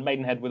was good. And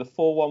Maidenhead with a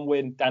 4-1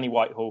 win. Danny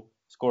Whitehall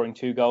scoring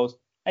 2 goals.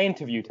 I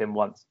interviewed him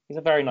once. He's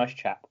a very nice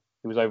chap.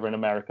 He was over in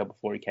America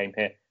before he came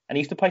here, and he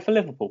used to play for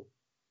Liverpool.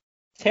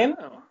 Tim?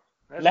 Oh.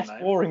 Less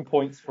boring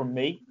points from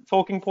me.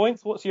 Talking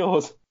points, what's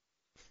yours?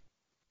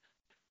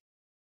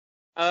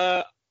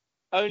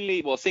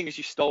 Seeing as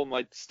you stole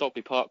my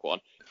Stockley Park one,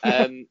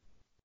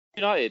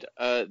 United,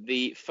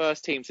 the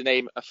first team to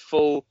name a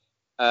full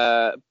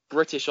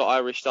British or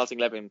Irish starting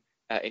 11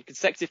 in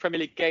consecutive Premier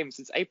League games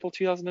since April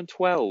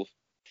 2012.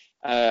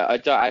 I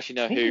don't actually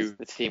know who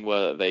the team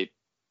were that they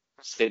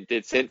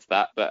did since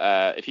that.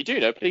 But if you do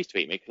know, please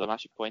tweet me because I'm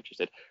actually quite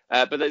interested.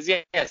 But there's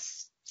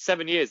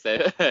 7 years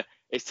there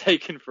it's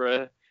taken for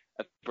a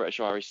British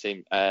or Irish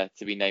team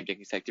to be named in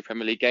consecutive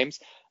Premier League games.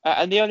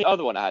 And the only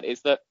other one I had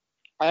is that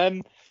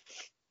all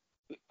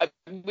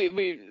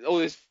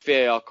this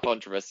VAR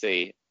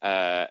controversy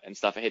and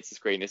stuff, it hits the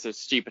screen. It's a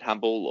stupid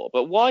handball law.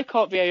 But why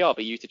can't VAR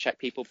be used to check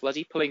people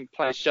bloody pulling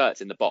players'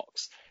 shirts in the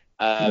box?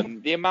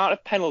 The amount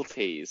of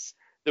penalties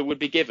that would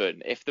be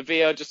given if the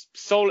VAR just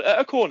solely at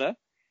a corner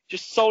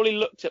just solely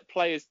looked at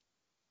players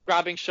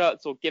grabbing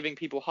shirts or giving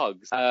people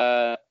hugs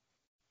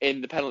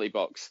in the penalty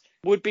box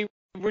would be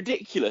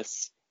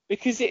ridiculous,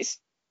 because it's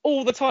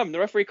all the time. The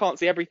referee can't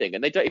see everything,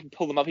 and they don't even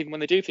pull them up even when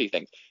they do these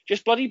things.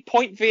 Just bloody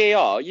point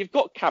VAR. You've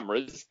got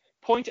cameras.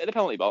 Point it at the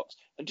penalty box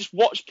and just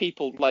watch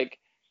people like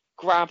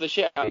grab the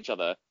shit out of each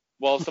other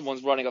while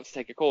someone's running up to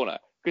take a corner.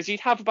 Because you'd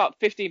have about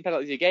 15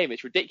 penalties a game.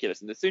 It's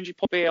ridiculous. And as soon as you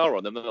put VAR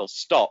on them, they'll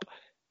stop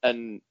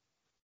and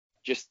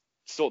just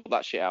sort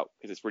that shit out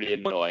because it's really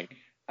annoying.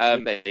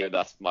 Anyway,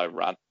 that's my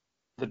rant.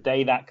 The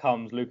day that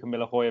comes, Luka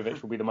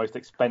Milivojevic will be the most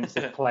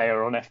expensive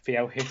player on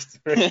FPL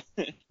history.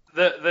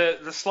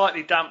 The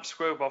slightly damp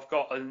squib I've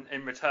got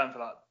in return for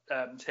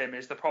that, Tim,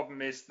 is the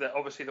problem is that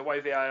obviously the way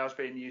VAR is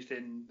being used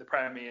in the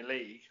Premier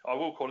League, I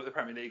will call it the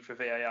Premier League for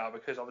VAR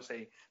because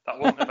obviously that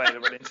wasn't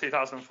available in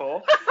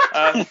 2004.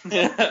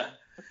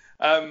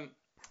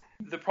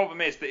 The problem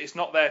is that it's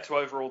not there to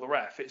overrule the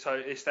ref.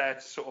 It's there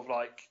to sort of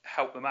like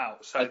help them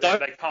out. So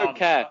they can't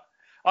care.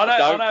 I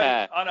know.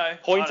 I know.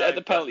 Point it at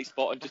the penalty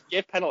spot and just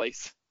give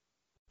penalties.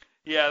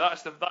 Yeah, that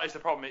is the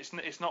problem.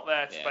 It's not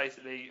there to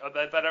basically.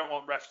 They don't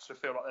want refs to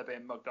feel like they're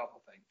being mugged up, I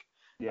think.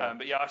 Yeah.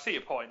 But yeah, I see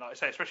your point. Like I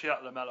say, especially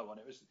that Lamella one,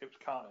 it was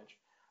carnage.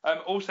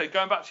 Also,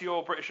 going back to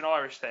your British and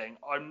Irish thing,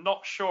 I'm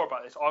not sure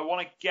about this. I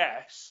want to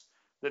guess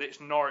that it's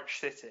Norwich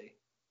City.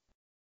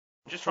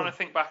 I'm just trying to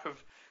think back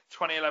of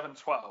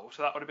 2011-12.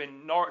 So that would have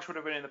been Norwich would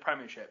have been in the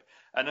Premiership,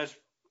 and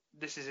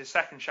this is his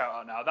second shout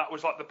out now. That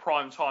was like the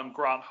prime time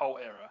Grant Holt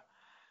era,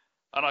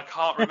 and I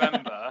can't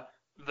remember.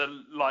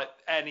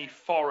 Any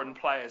foreign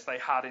players they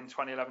had in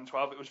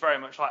 2011-12. It was very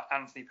much like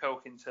Anthony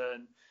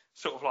Pilkington,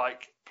 sort of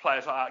like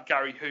players like that,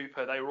 Gary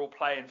Hooper. They were all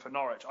playing for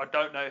Norwich. I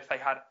don't know if they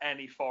had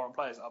any foreign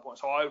players at that point,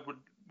 so I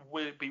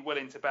would be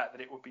willing to bet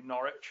that it would be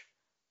Norwich,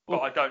 but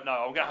I don't know.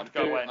 I'm going to have to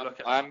go away and look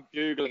at that. I'm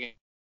Googling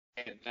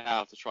it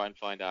now to try and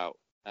find out.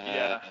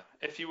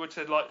 If you were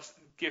to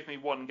give me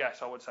one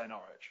guess, I would say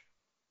Norwich.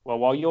 Well,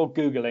 while you're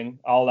Googling,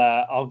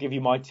 I'll give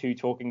you my two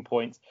talking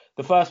points.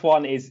 The first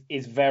one is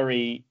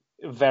very,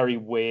 very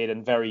weird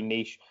and very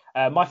niche.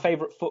 My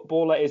favourite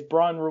footballer is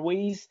Brian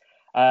Ruiz.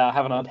 I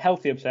have an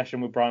unhealthy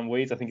obsession with Brian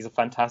Ruiz. I think he's a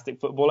fantastic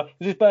footballer. It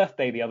was his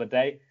birthday the other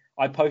day.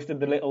 I posted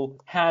the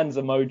little hands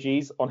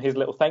emojis on his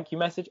little thank you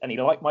message, and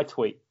he liked my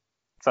tweet.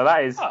 So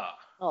that is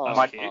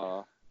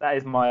that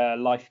is my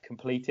life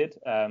completed.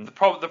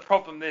 The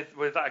problem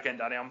with that again,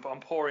 Danny, I'm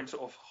pouring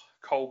sort of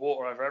cold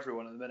water over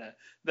everyone at the minute.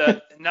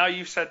 That now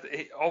you've said that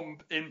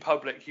in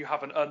public you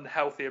have an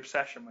unhealthy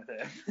obsession with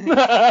him.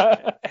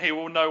 He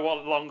will no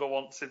longer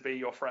want to be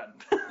your friend.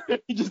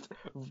 He just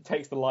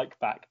takes the like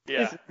back.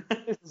 Yeah,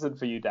 this isn't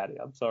for you, Daddy.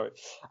 I'm sorry.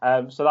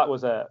 So that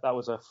was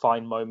a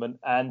fine moment.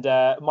 And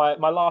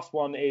my last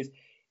one is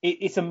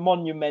it's a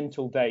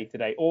monumental day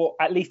today, or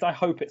at least I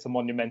hope it's a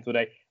monumental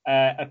day.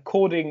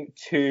 According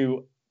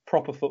to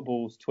Proper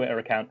Football's Twitter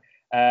account,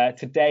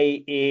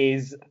 today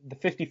is the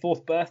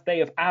 54th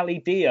birthday of Ali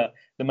Dia,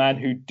 the man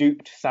who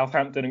duped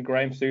Southampton and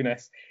Graham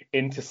Souness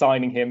into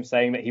signing him,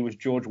 saying that he was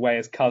George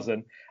Weah's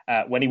cousin,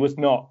 when he was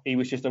not. He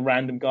was just a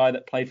random guy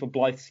that played for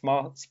Blythe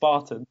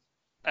Spartans.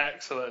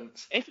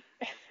 Excellent. If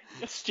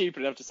you're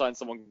stupid enough to sign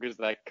someone because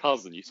they're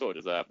cousin, you sort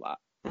of deserve that.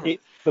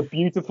 The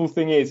beautiful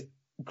thing is,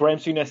 Graham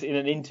Souness in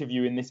an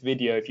interview in this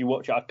video, if you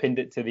watch it, I've pinned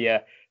it to the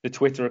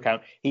Twitter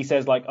account. He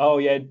says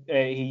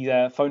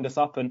he phoned us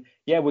up and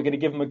we're going to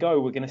give him a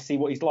go. We're going to see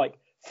what he's like.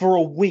 For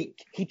a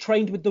week, he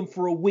trained with them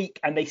for a week,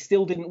 and they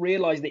still didn't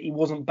realise that he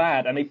wasn't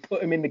bad, and they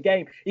put him in the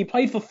game. He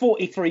played for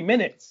 43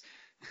 minutes.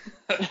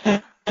 He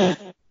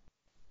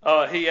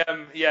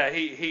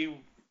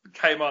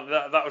came on.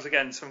 That was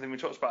again something we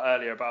talked about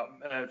earlier about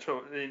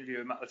the interview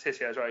with Matt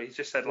Letizia as well. He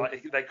just said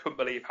they couldn't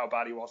believe how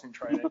bad he was in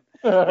training.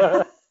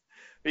 That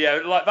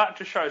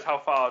just shows how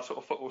far sort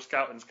of football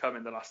scouting's come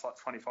in the last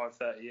 25,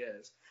 30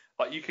 years.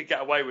 Like, you could get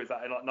away with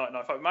that in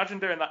 1995. Imagine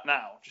doing that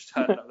now. Just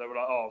turning up, they were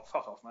like, "Oh,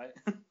 fuck off, mate."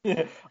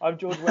 Yeah, I'm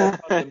George Weah's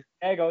cousin.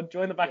 Yeah, go on,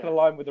 join the back of the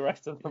line with the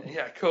rest of them.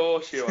 Yeah, of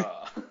course you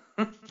are.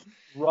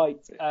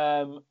 Right.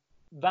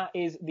 That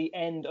is the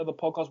end of the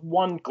podcast.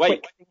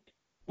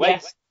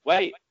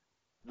 Wait.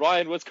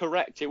 Ryan was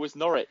correct. It was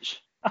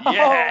Norwich.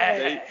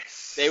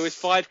 Yes. There was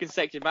 5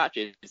 consecutive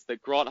matches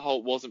that Grant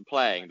Holt wasn't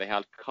playing. They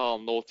had Carl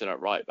Norton at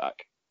right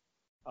back.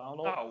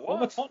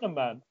 Former Tottenham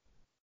man.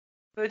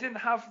 They didn't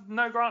have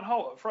no Grant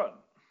Holt up front.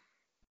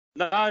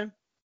 No.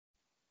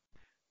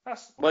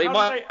 He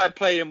might have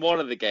played in one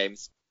of the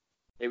games.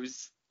 It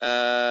was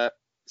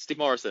Steve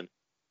Morrison.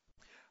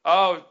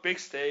 Oh, Big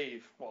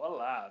Steve. What a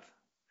lad.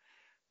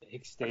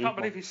 Big Steve. I can't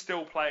believe he's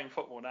still playing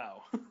football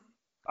now.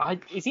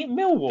 Is he at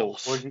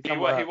Millwall? Or is he He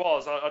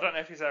was. I don't know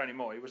if he's there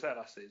anymore. He was there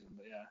last season,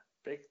 but yeah,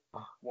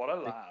 what a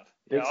lad.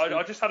 Yeah,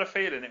 I just had a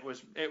feeling it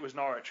was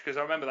Norwich, because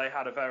I remember they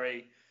had a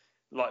very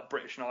like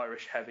British and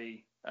Irish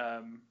heavy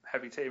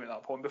team at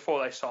that point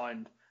before they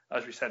signed,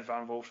 as we said,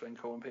 Van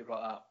Wolfswinkel and people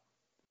like that.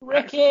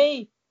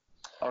 Ricky.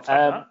 I'll take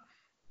that.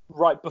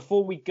 Right,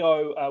 before we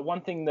go,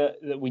 one thing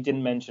that we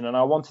didn't mention, and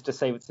I wanted to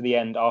save it to the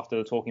end after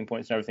the talking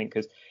points and everything,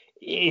 because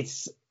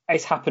it's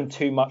happened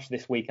too much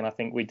this week, and I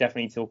think we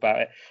definitely need to talk about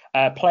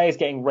it. Players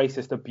getting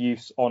racist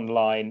abuse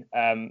online.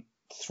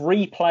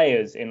 3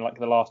 players in like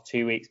the last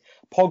 2 weeks.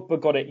 Pogba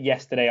got it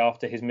yesterday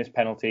after his missed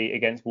penalty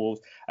against Wolves.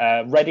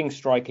 Reading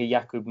striker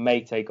Jakub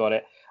Mete got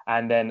it,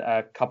 and then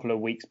a couple of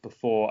weeks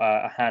before,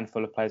 a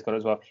handful of players got it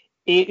as well.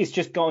 It's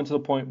just gotten to the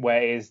point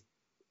where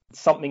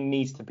something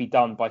needs to be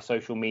done by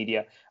social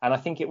media, and I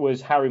think it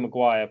was Harry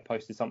Maguire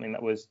posted something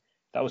that was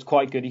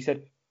quite good. He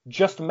said,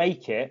 just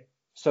make it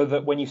so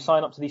that when you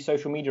sign up to these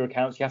social media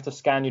accounts, you have to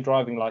scan your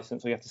driving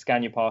license or you have to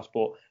scan your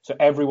passport, so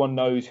everyone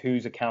knows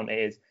whose account it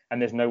is, and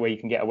there's no way you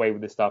can get away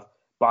with this stuff.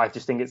 But I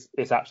just think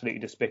it's absolutely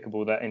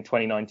despicable that in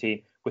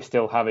 2019 we're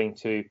still having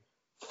to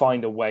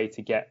find a way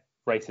to get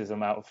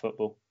racism out of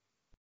football.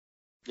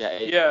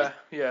 Yeah,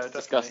 it's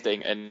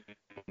disgusting. And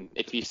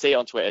if you see it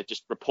on Twitter,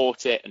 just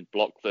report it and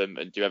block them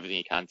and do everything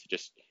you can to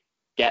just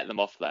get them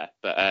off there.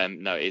 But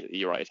no,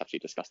 you're right, it's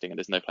absolutely disgusting, and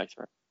there's no place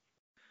for it.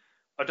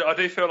 I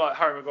do feel like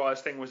Harry Maguire's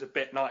thing was a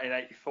bit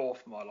 1984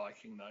 for my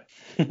liking,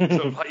 though.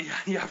 Sort of like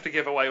you have to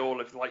give away all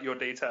of like your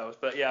details.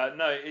 But yeah,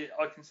 no,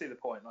 I can see the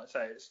point. Like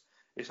I say,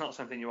 it's not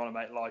something you want to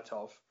make light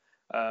of.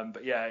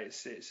 But yeah,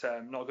 it's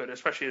not good,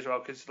 especially as well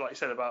because, like you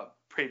said about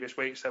previous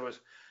weeks, there was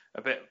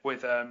a bit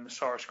with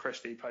Cyrus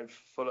Christie, played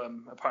for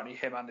Fulham. Apparently,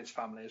 him and his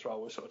family as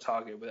well were sort of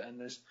targeted with it, and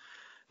there's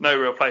no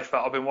real place for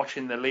that. I've been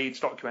watching the Leeds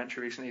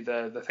documentary recently,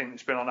 the thing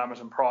that's been on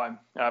Amazon Prime.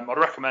 I'd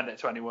recommend it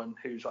to anyone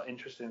who's like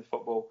interested in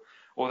football.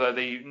 Although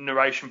the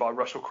narration by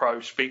Russell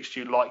Crowe speaks to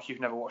you like you've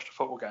never watched a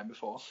football game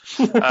before.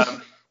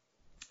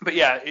 But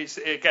yeah,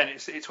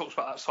 it talks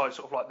about that side,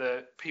 sort of like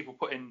the people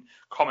putting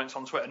comments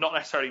on Twitter, not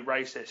necessarily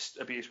racist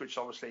abuse, which is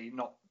obviously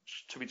not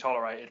to be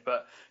tolerated,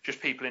 but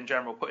just people in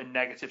general putting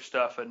negative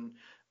stuff. And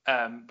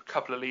a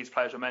couple of Leeds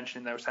players were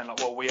mentioning, they were saying like,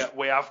 well, we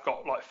have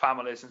got like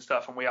families and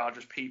stuff, and we are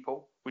just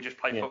people. We just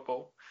play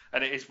football,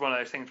 and it is one of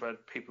those things where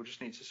people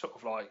just need to sort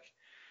of like.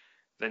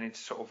 They need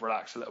to sort of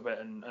relax a little bit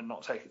and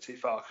not take it too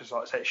far, because,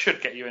 like I say, it should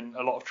get you in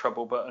a lot of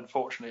trouble, but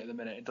unfortunately at the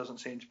minute it doesn't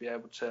seem to be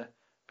able to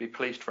be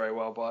policed very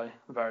well by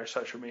various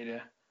social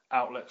media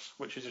outlets,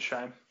 which is a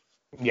shame.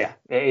 Yeah,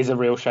 it is a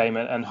real shame,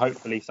 and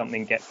hopefully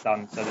something gets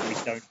done so that we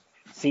don't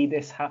see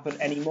this happen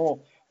anymore.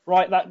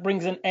 Right, that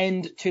brings an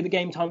end to the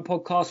Game Time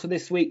podcast for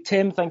this week.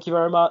 Tim, thank you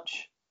very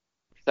much.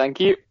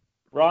 Thank you.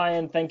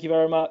 Ryan, thank you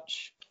very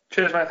much.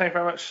 Cheers, mate. Thank you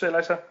very much. See you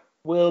later.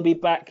 We'll be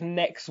back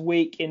next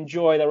week.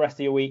 Enjoy the rest of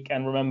your week.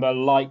 And remember,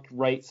 like,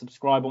 rate,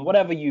 subscribe on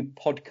whatever you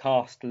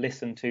podcast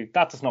listen to.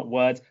 That's just not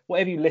words.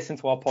 Whatever you listen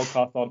to our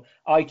podcast on,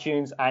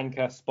 iTunes,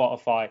 Anchor,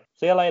 Spotify.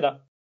 See you later.